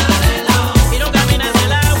camina de lado, y no camina de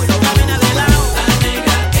lado, y no camina de lado. La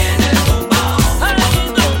negra tiene tumbao, ay,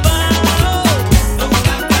 tumbao.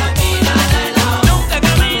 Nunca camina de lado, nunca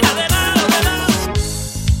camina de lado, de lado.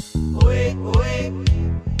 Oye, oye,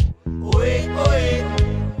 oye, oye,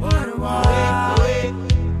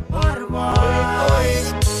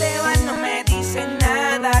 Esteban no me dice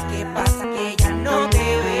nada, ¿qué pasa? Que ya no te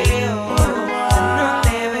veo, no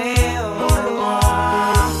te veo.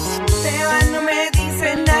 Esteban no me dice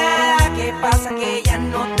nada, ¿qué pasa? Que ya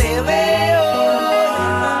no te veo,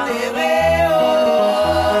 no te veo.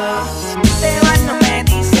 Esteban no me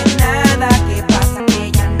dice nada, ¿qué pasa?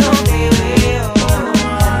 Que ya no te veo,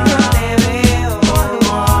 no te veo.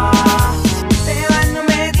 Esteban no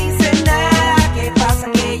me dice nada, ¿qué pasa?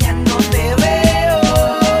 Que ya no te veo,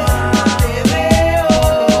 no te veo.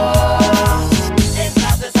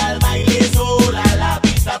 Entraste al baile sola, la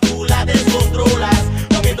pista tú la descontrolas,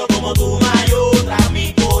 moviendo como tú no hay otra,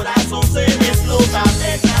 mi corazón se me explota.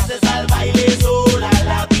 Entraste al baile sola,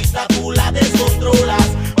 la pista tú la descontrolas,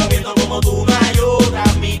 moviendo como tú no hay otra,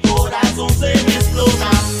 mi corazón se me explota.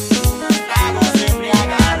 Unos tragos se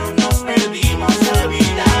embriagaron, nos perdimos,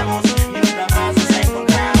 olvidamos y nunca más nos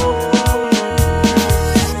encontramos.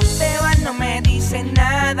 Esteban no me dice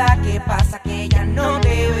nada, ¿qué pasa? Que ya no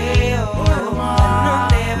te veo, no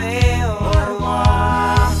te veo.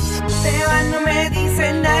 Esteban no me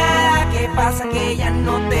dice nada, ¿qué pasa? Que ya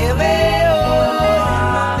no te veo,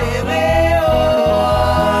 no te veo.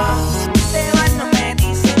 Esteban no me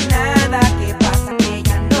dice nada, ¿qué pasa? Que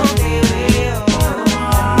ya no te veo, no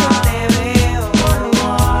te veo.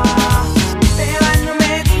 Esteban no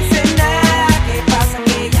me dice nada, ¿qué pasa?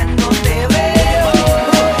 Que ya no te veo,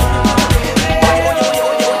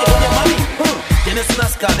 Oye, mami, tienes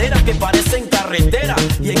unas caderas que parecen carretera,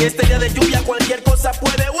 y en este día de lluvia cualquier cosa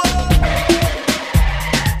puede.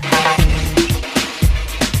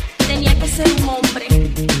 Tenía que ser un hombre.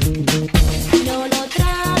 No lo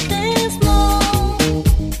trates, no.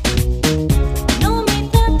 No me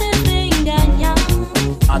trates de engañar.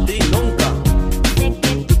 A ti nunca. Sé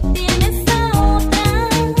que tú tienes a otra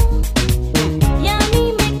y a mí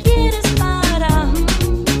me quieres para.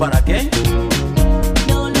 ¿Para qué?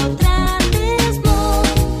 No lo trates, no.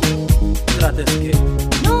 ¿Trates qué?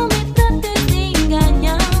 No me trates de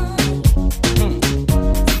engañar.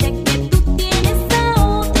 Sé que tú tienes a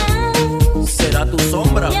otra ¿Será tu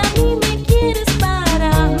sombra? y a mí me quieres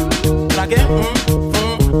para. ¿Para qué?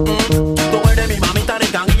 Tú eres mi mamita de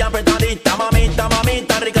canguilla. apretadita, mamita,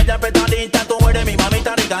 mamita, rica y apretadita. Tú eres mi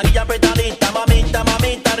mamita rica y apretadita, mamita,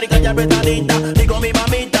 mamita, rica y apretadita. Digo mi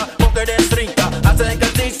mamita porque eres rica, haces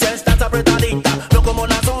ejercicio, estás apretadita. No como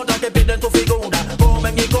las otras que pierden tu figura,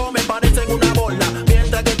 comen y comen, parecen una bola.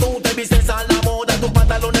 Mientras que tú te vistes a la moda, tus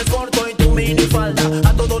pantalones cortos y tu minifalda.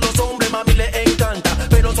 A todos los hombres mami les encanta,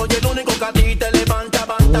 pero soy el único que a ti te levanta,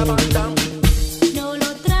 banda, banda. No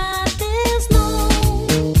lo trates, no.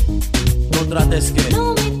 No trates que.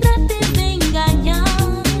 No me trates de engañar.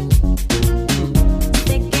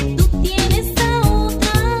 Sé que tú tienes a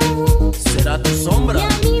otra. Será tu sombra. Y a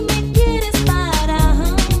mí me quieres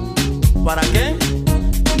parar. ¿Para qué?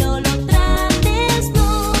 No lo trates,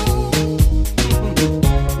 no.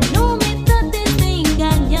 No me trates de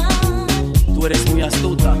engañar. Tú eres muy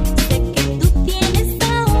astuta. Sé que tú tienes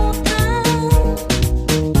a otra.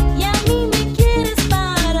 Y a mí me quieres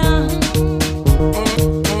parar.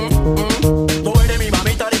 Tú eres mi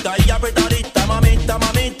mamita rica y apretadita, mamita,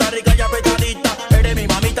 mamita, rica y apretadita. Eres mi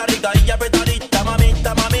mamita rica y apretadita,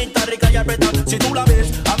 mamita, mamita, rica y apretadita. Si tú la ves,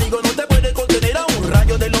 amigo, no te puedes contener. A un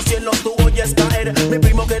rayo de los cielos tú oyes caer. Mi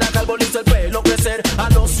primo que era calvo le hizo el pelo crecer. A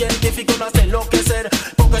los científicos no hacen enloquecer,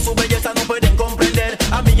 porque su belleza no pueden comprender.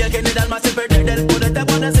 A mí el general me hace perder el poder. Te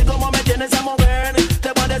voy a decir cómo me tienes a mujer.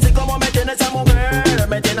 Te voy a decir cómo me tienes a mujer.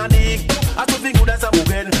 Me tiene adicto a tu figura esa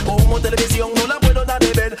mujer. Como televisión no la puedo dar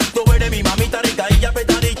de ver. Tú eres mi mamita rica y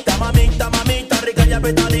apretadita, mamita, mamita, rica y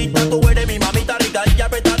apretadita. Tú eres mi mamita rica y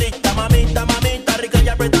apretadita, mamita, mamita, rica y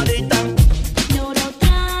apretadita. No lo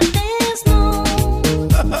trates, no.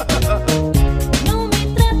 No me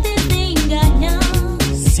trates de engañar.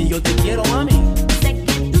 Si yo te quiero, mami, Sé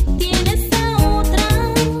que tú tienes a otra.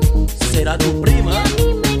 será tu Y prima. a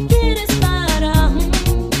mí me quieres parar.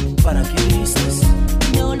 ¿Para qué dices?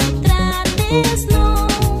 No lo trates, no.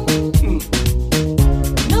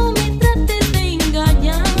 No me trates de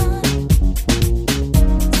engañar.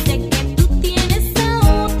 Sé que tú tienes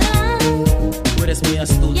a otra. Tú eres muy Y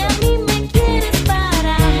astuta. a mí me quieres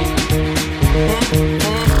parar.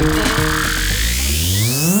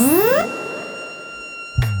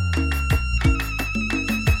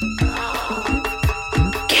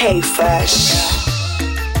 K-Fresh.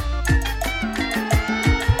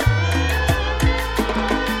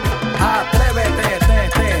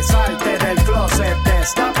 Atrévete, salte del closet,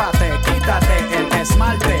 destápate, quítate el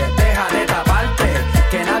esmalte, deja de taparte,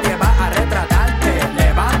 que nadie va a retratarte.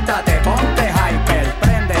 Levántate, ponte hyper,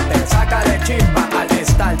 préndete, sácale chispa al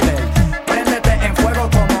starter. Préndete en fuego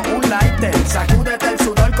como un lighter, sacúdete el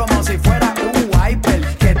sudor como si fuera un wiper.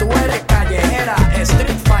 Que tú eres callejera,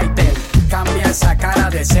 street fighter. Cambia esa cara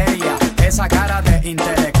de seria, esa cara de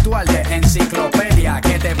intelectual, de enciclopedia.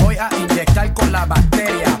 Que te voy a inyectar con la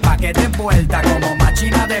bacteria, pa' que te vuelta como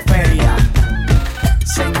machina de feria.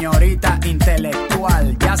 Señorita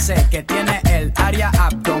intelectual, ya sé que tiene el área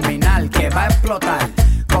abdominal que va a explotar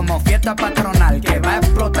como fiesta patronal, que va a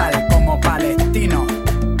explotar como palestino.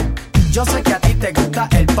 Yo sé que a ti te gusta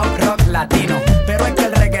el pop rock latino, pero es que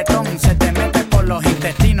el reggaetón se te mete por los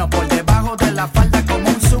intestinos, por debajo de la falda como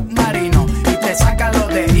un submarino, y te saca lo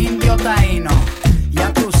de indio taíno.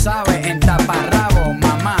 Ya tú sabes, en taparrabo,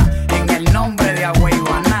 mamá, en el nombre de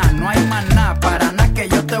Agüeyuaná, no hay más nada, para nada que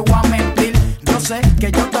yo te voy a mentir. Yo sé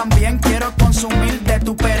que yo también quiero consumir de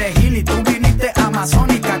tu perejil, y tú viniste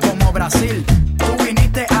amazónica como Brasil. Tú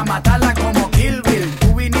viniste a matarla como Kill Bill.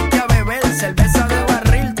 Tú viniste a beber cerveza de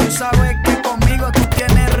barril. Tú sabes que conmigo tú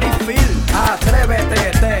tienes refill.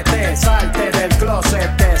 Atrévete, salte del closet,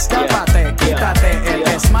 destápate, quítate el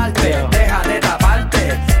esmalte, deja de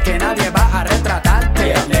taparte, que nadie va a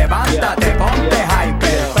retratarte. Levántate, ponte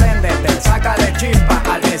hyper, préndete, sácale chispa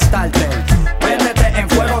al starter. Préndete en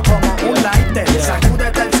fuego como un lighter,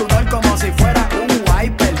 sacúdete el sudor como si fuera un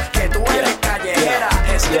wiper. Que tú eres callejera,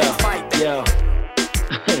 street fighter.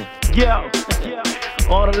 Yo,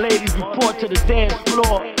 all the ladies report to the dance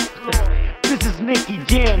floor. This is Nicky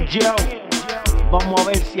Jam, Joe. Vamos a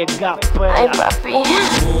ver si el gap pega. Ay, papi.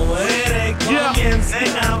 Mujeres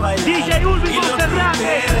comiencen a bailar DJ Ulvi y los Monterrate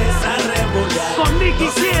mujeres a revolear. con Nicky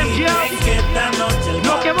No se Jam, quiten Joe. que esta noche el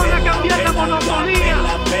Lo que van a cambiar la monotonía.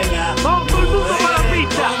 Vamos todo el mundo para la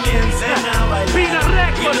pista. Comiencen a bailar Pina y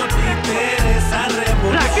Record. los títeres a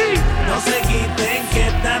revolear. Aquí. No se quiten que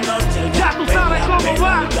esta noche el Ya tú sabes cómo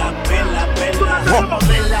va.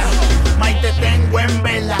 Modela, Maite tengo en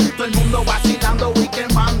vela, todo el mundo vacilando y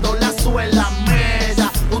quemando la suela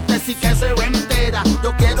mera. Usted sí que se ve entera,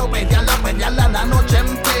 yo quiero pelearla la noche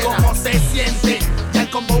entera. ¿Cómo se siente? Ya el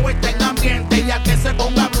combo está en ambiente, ya que se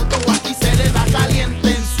ponga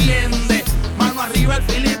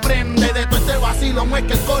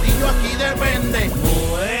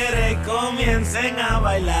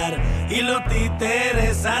bailar y los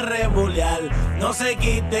títeres a rebulear. No se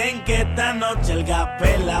quiten que esta noche el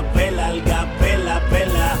gapela, pela, el gapela,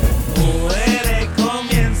 pela. Mujeres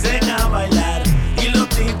comiencen a bailar y los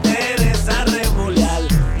títeres a rebulear.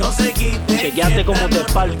 No se quiten. Chequeate como te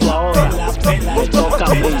parto ahora. Pela, Me toca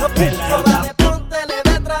a mí. Dale, póntele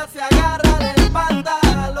detrás y agarra del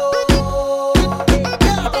pantalón.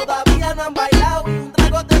 Y todavía no han bailado y un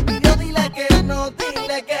trago te pidió, dile que no,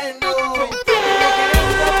 dile que no.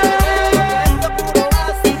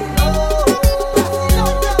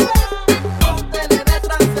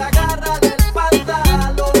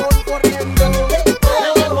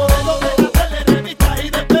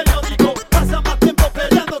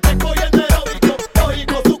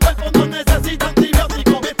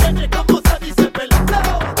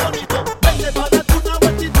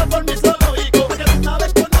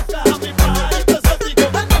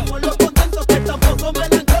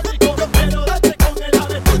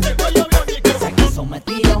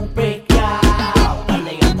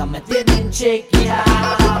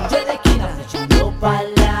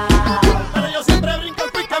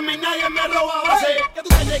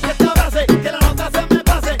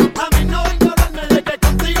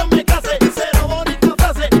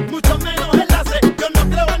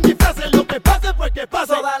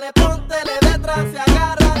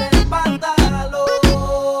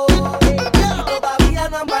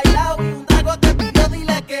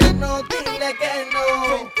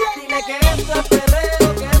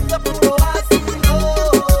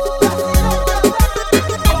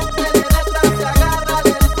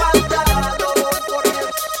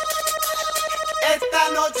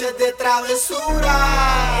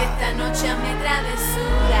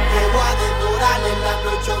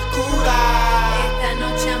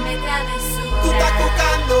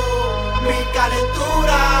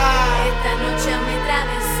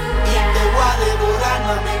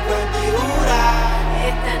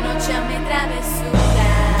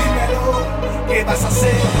 ¿Qué vas a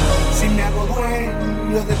hacer si me hago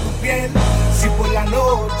dueño de tu piel? Si por la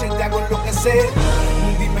noche te hago enloquecer.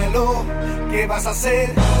 Dímelo, ¿qué vas a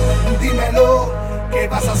hacer? Dímelo, ¿qué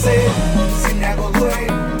vas a hacer si me hago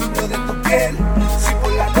dueño de tu piel? Si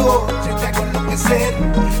por la noche te hago enloquecer.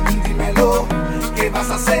 Dímelo, ¿qué vas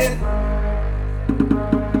a hacer?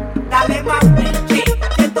 Dale más pinche,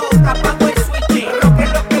 que toca pago el switch. Roque,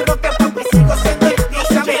 roque, roque, papi, sigo siendo el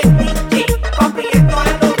DJ. Papi, esto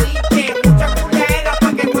es lo diche. Mucha culera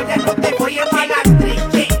pa' que mueras, no te voy a pagar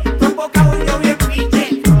triche. Tu boca huyó bien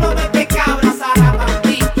pinche. Tú no me cabras a la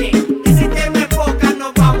mambiche. Y si te me enfocas,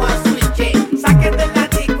 nos vamos a switch. Sáquete la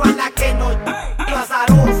disco a la que no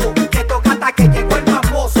azaroso. Que toca hasta que llegó el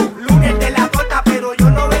famoso. Lunes de la torta, pero yo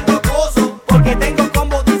no vengo gozo. Porque tengo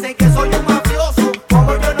combo, dicen que soy un mafioso.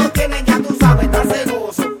 Como yo no tienen, ya tú sabes, estás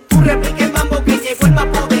celoso. Tú replica el mambo que llegó el más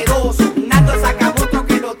poderoso. Nando saca otro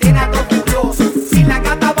que lo tiene a todo furioso. Si la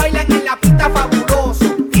gata bailan en la pista, fabuloso.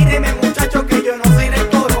 Tíreme, muchacho, que yo no soy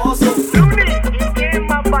recoroso. ¿Quién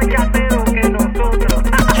más payatero que nosotros?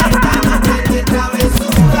 Esta noche de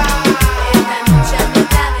travesura. Esta noche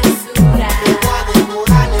de travesura. Te voy a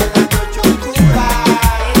devorar en la noche oscura.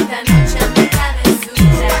 Esta noche de travesura.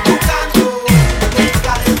 Tú estás buscando mi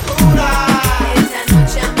calentura. Esta noche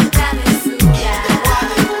de travesura.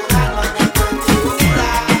 Te voy a devorar la noche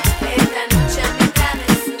oscura. Esta noche de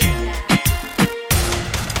travesura.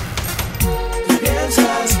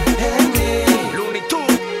 Piensas en mí. Looney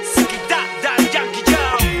Tunes, Sikita, Daddy Yankee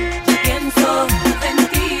Joe. Pienso en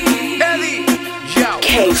ti. Eddie, Joe.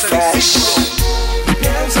 K-Fresh.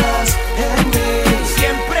 Piensas en mí.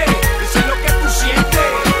 Siempre, eso es lo que tú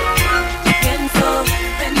sientes. Pienso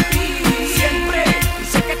en ti. Siempre, y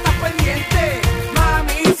sé que estás pendiente.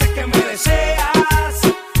 Mami, sé que me deseas.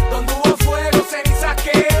 Donde hubo fuego, cenizas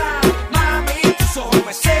quedan. Mami, tus ojos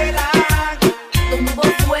me celan. Donde hubo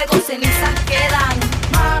fuego, cenizas quedan.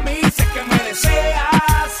 Mami, sé que me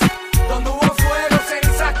deseas. Donde hubo fuego,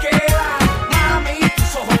 cenizas quedan. Mami,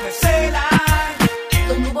 tus ojos me celan.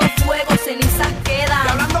 Donde hubo fuego, cenizas Y quedan.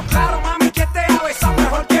 hablando claro, mami, ¿quién te ha besado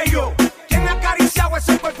mejor que yo? ¿Quién me ha acariciado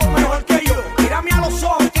ese cuerpo mejor que yo? Mírame a los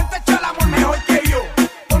ojos, ¿quién te echó el amor mejor que yo?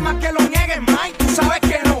 Por más que lo niegues, Mike, tú sabes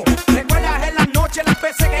que no. Recuerdas en las noches las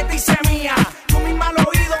veces que te hice mía. Tú misma al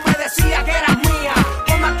oído me decías que eras mía.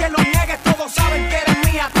 Por más que lo niegues, todos saben que eres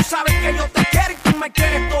mía. Tú sabes que yo te quiero y tú me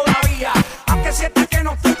quieres todavía. Aunque sientas que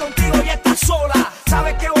no estoy contigo y estás sola.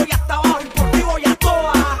 Sabes que voy hasta abajo y por ti voy a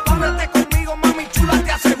toa. Vámonos conmigo, mami chula,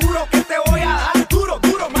 te aseguro que te voy a dar duro,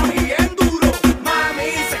 duro, mami, yeah.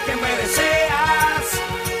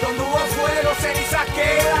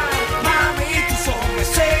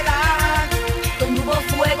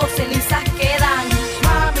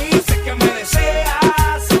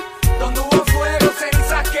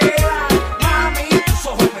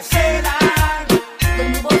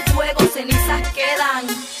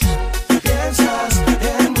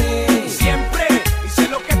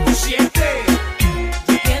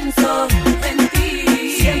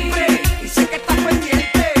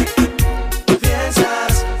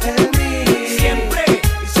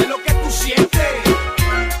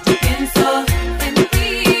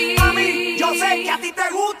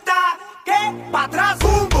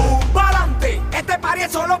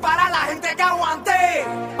 solo para la gente que aguante.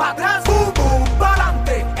 Pa' atrás, boom, boom,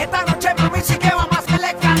 pa'lante. Esta noche, mami, sí que vamos a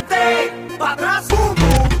hacerle cante. Pa' atrás, boom,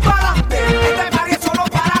 boom, pa'lante. Este party es solo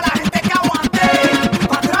para la gente que aguante.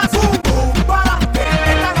 Pa' atrás, boom, boom, pa'lante.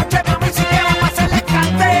 Esta noche, mami, sí que vamos a hacerle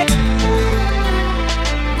cante.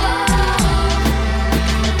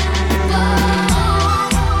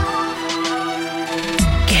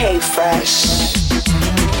 K-Fresh.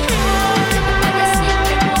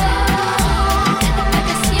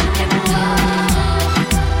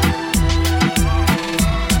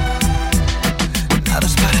 Nada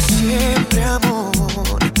es para siempre,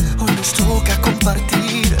 amor. Hoy nos toca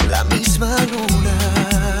compartir la misma luna.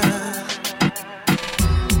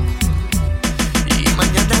 Y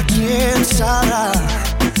mañana quién sabrá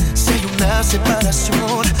si hay una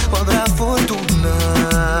separación o habrá fortuna.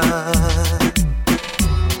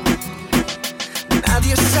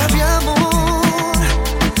 Nadie sabe, amor,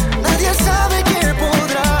 nadie sabe qué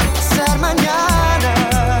podrá pasar mañana.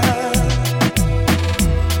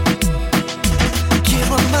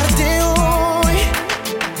 Quiero amarte hoy,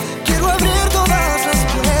 quiero abrir todas las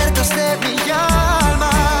puertas de mi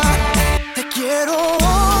alma. Te quiero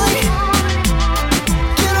hoy,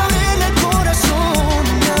 quiero abrirle el corazón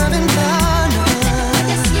una ventana.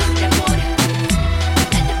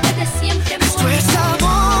 Esto es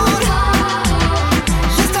amor.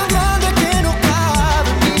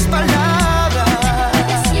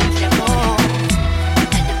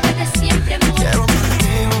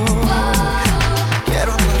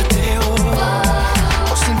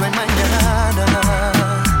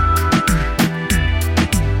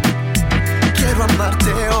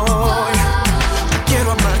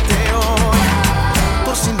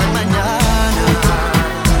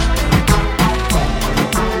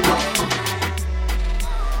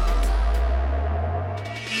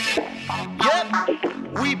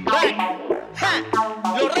 We back. Ja.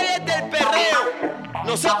 Los reyes del perreo.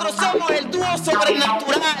 Nosotros somos el dúo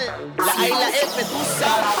sobrenatural. La A y la F, tú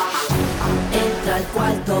sabes. Entra al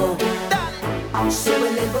cuarto,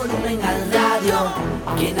 súbele el volumen al radio,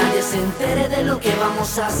 que nadie se entere de lo que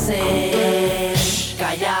vamos a hacer.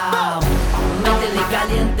 Callao, métele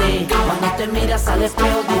caliente, cuando te miras al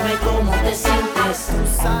espejo dime cómo te sientes.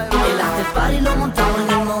 El after party lo montamos en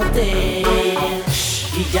el motel.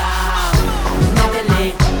 Y ya,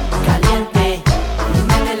 métele caliente,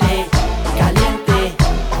 métele caliente,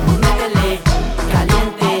 métele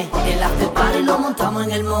caliente. El after party lo montamos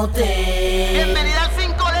en el motel. Bienvenida al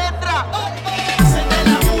 5 letras. Se te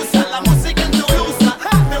la usa, la música en tu blusa.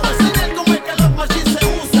 Te voy a enseñar cómo es que los machines se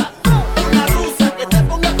usa. Una rusa que te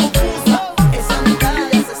ponga confusa. Esa mirada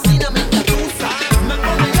de asesina me encatusa. Me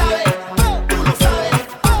pone grave, tú lo sabes.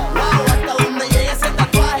 Wow, hasta donde llega ese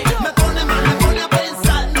tatuaje. Me pone mal, me pone a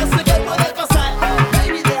pensar. No sé qué puede pasar.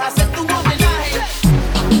 Baby,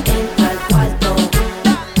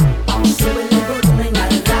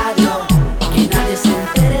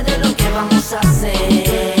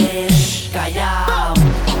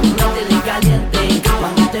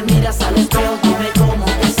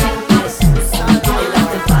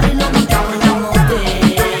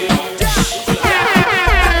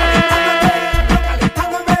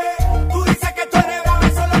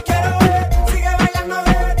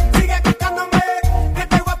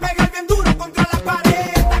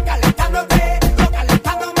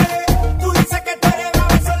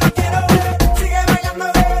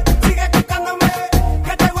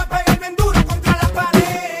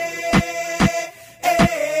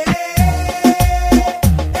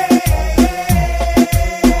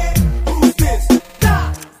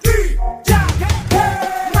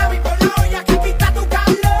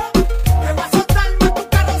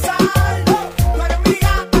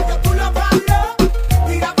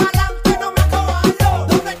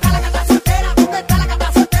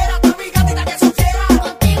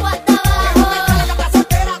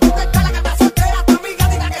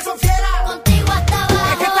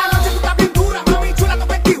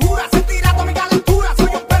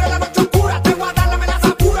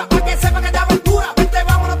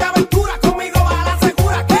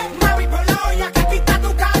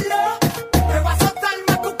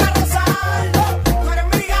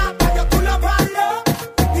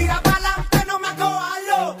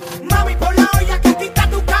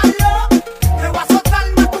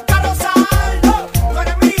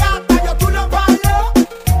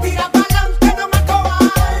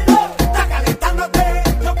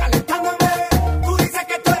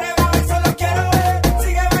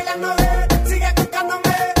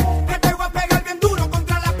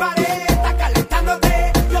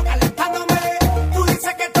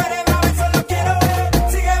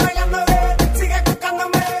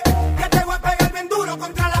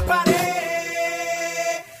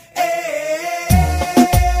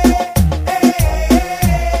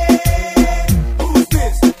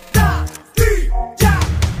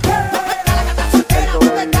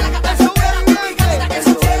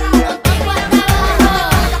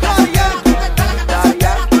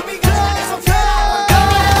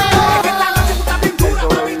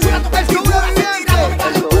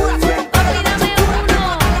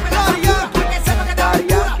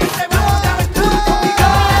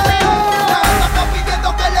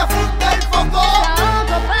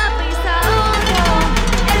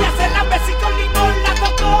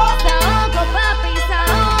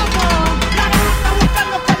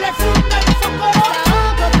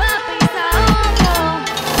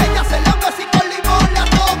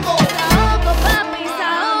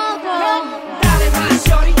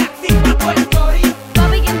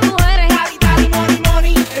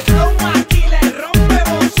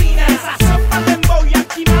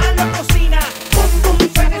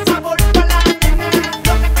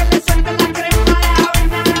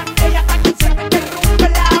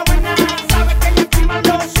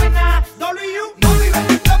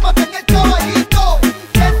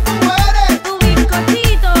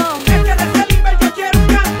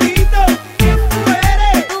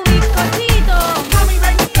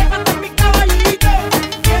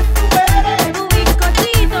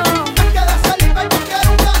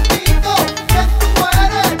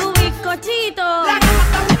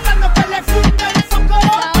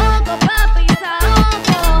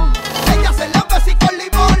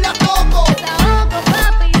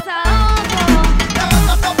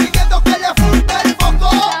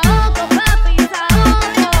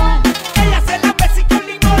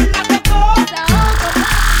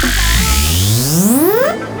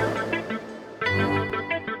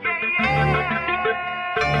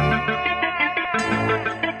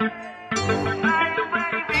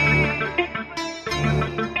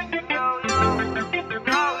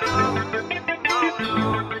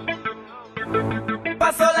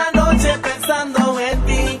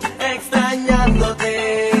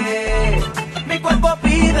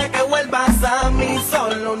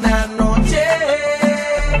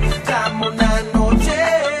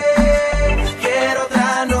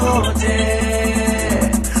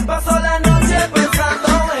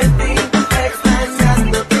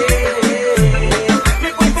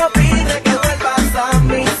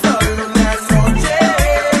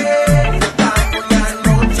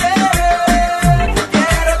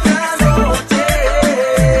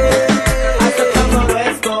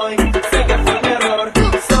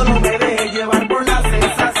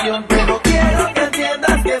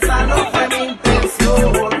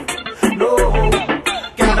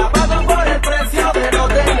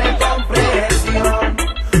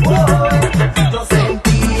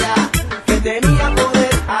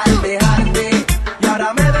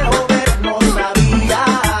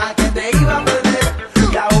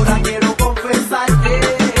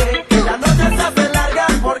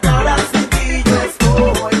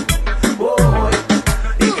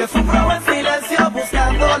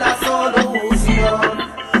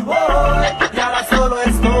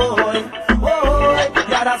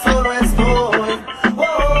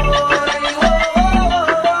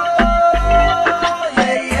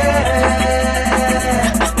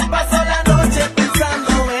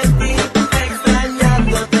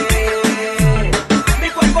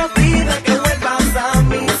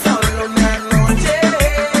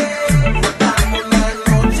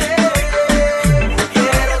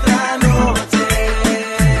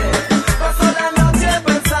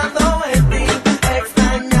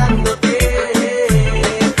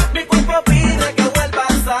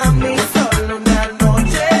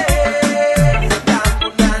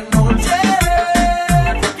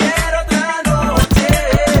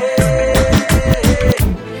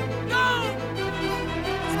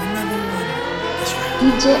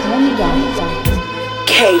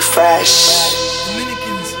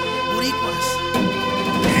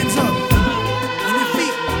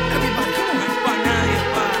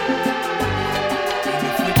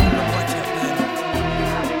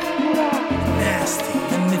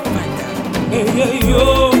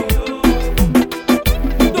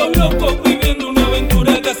 locos viviendo una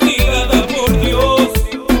aventura castigada por Dios.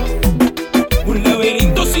 Un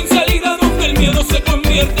laberinto sin salida donde el miedo se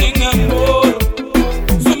convierte en amor.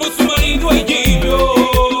 Somos su marido, ella y yo.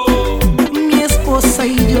 Mi esposa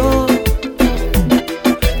y yo,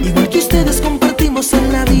 igual que ustedes, compartimos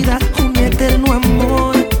en la vida un eterno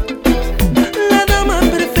amor. La dama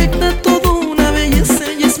perfecta, todo una belleza,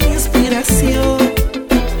 ella es mi inspiración.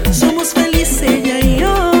 Somos felices, ella y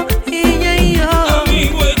yo, ella y yo.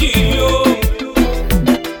 Amigo, ella y yo,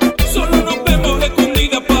 solo nos vemos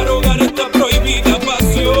escondidas para ahogar esta prohibida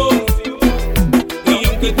pasión. Y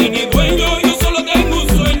aunque tiene dueño, yo solo tengo un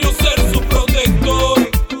sueño, ser su protector.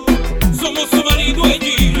 Somos su marido,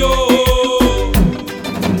 ella y yo.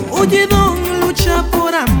 Oye, don, lucha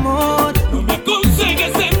por amor. No me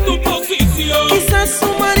aconsejes en tu posición. Quizás su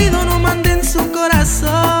marido no mande en su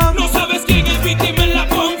corazón. No sabes quién es víctima en la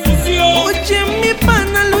confusión. Oye, mi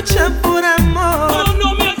pana, lucha por amor. No, no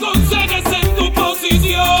me aconsejes en tu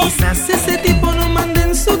posición. Quizás ese tipo no mande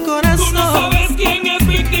en su corazón. Tú no sabes quién es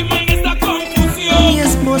víctima en esta confusión. Mi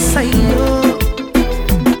esposa y yo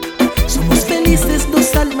somos felices,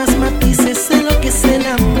 dos almas matices en lo que es el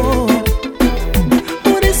amor.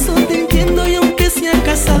 Por eso te entiendo, y aunque sea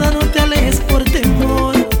casada, no te alejes por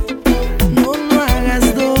temor. No lo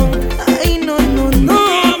hagas, don. Ay, no, no, no.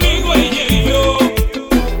 Mi amigo, ella y yo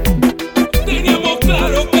teníamos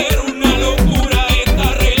claro que era una locura esta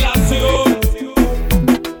relación.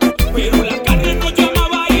 Pero la carne nos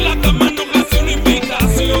llamaba y la cama nos hacía una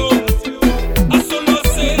invitación a solo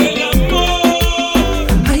hacer el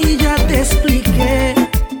amor. Ahí ya te expliqué.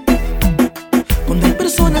 Cuando hay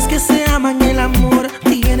personas que se aman, el amor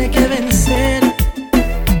tiene que vencer.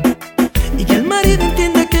 Y que el marido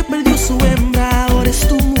entienda que perdió su hembra, ahora es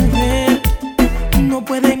tu mujer. No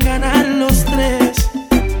pueden ganar los tres.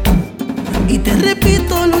 Y te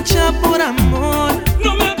repito, lucha por amor.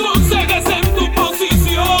 No me aconsejes en tu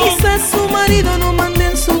posición. Quizás su marido no mande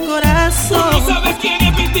en su Tú corazón. no sabes quién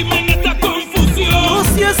es víctima en esta confusión. No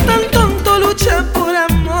seas tan tonto, lucha por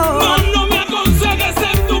amor. No, no me aconsejes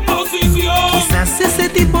en tu posición. Quizás ese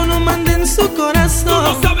tipo no mande en su Tú corazón.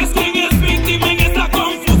 no sabes quién es víctima en esta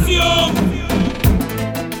confusión.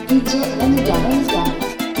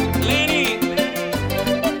 Lenny,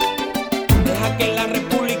 deja que la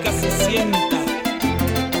república se sienta.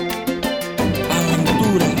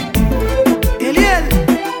 Aventura. Eliel,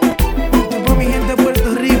 esto por mi gente de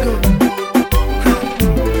Puerto Rico.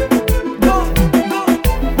 Go, go.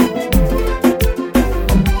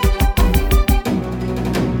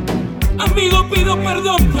 Amigo, pido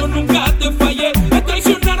perdón, yo nunca te fallé. Me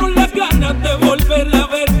traicionaron las ganas de volverla a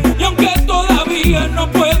ver. Y aunque todavía no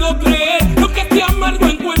puedo creer lo que este amargo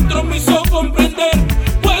encuentro me hizo comprender,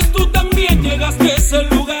 pues tú también llegaste a ese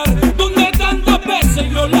lugar donde tantas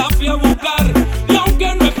veces yo la fui a buscar. Y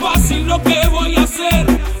aunque no es fácil lo que voy a hacer,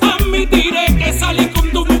 admitiré que salí con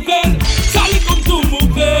tu mujer. Salí con tu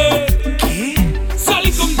mujer. ¿Qué?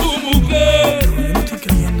 Salí con tu mujer. Yo no estoy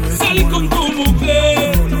creyendo esto. Salí con tu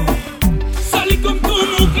mujer. Salí con tu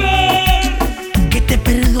mujer. Que te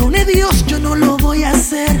perdone Dios, yo no lo voy a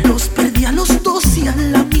hacer. Los perdí a los dos y a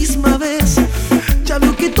la misma vez. Ya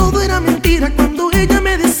veo que todo era mentira cuando ella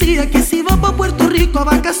me decía que se iba pa' Puerto Rico a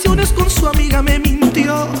vacaciones con su amiga, me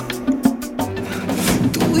mintió.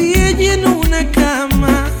 Tú y ella en una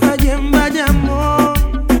cama allá en Bayamón.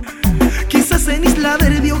 Quizás en Isla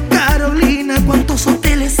Verde o Carolina, cuántos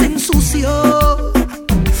hoteles se ensució.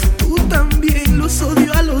 Tú también los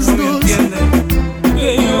odio a los dos.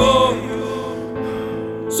 Que yo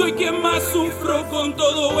soy quien más sufro con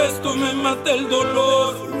todo esto, me mata el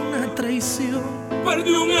dolor. Una traición.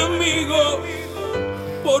 Perdí un amigo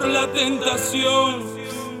por la tentación.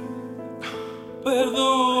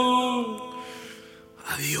 Perdón.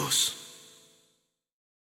 Adiós.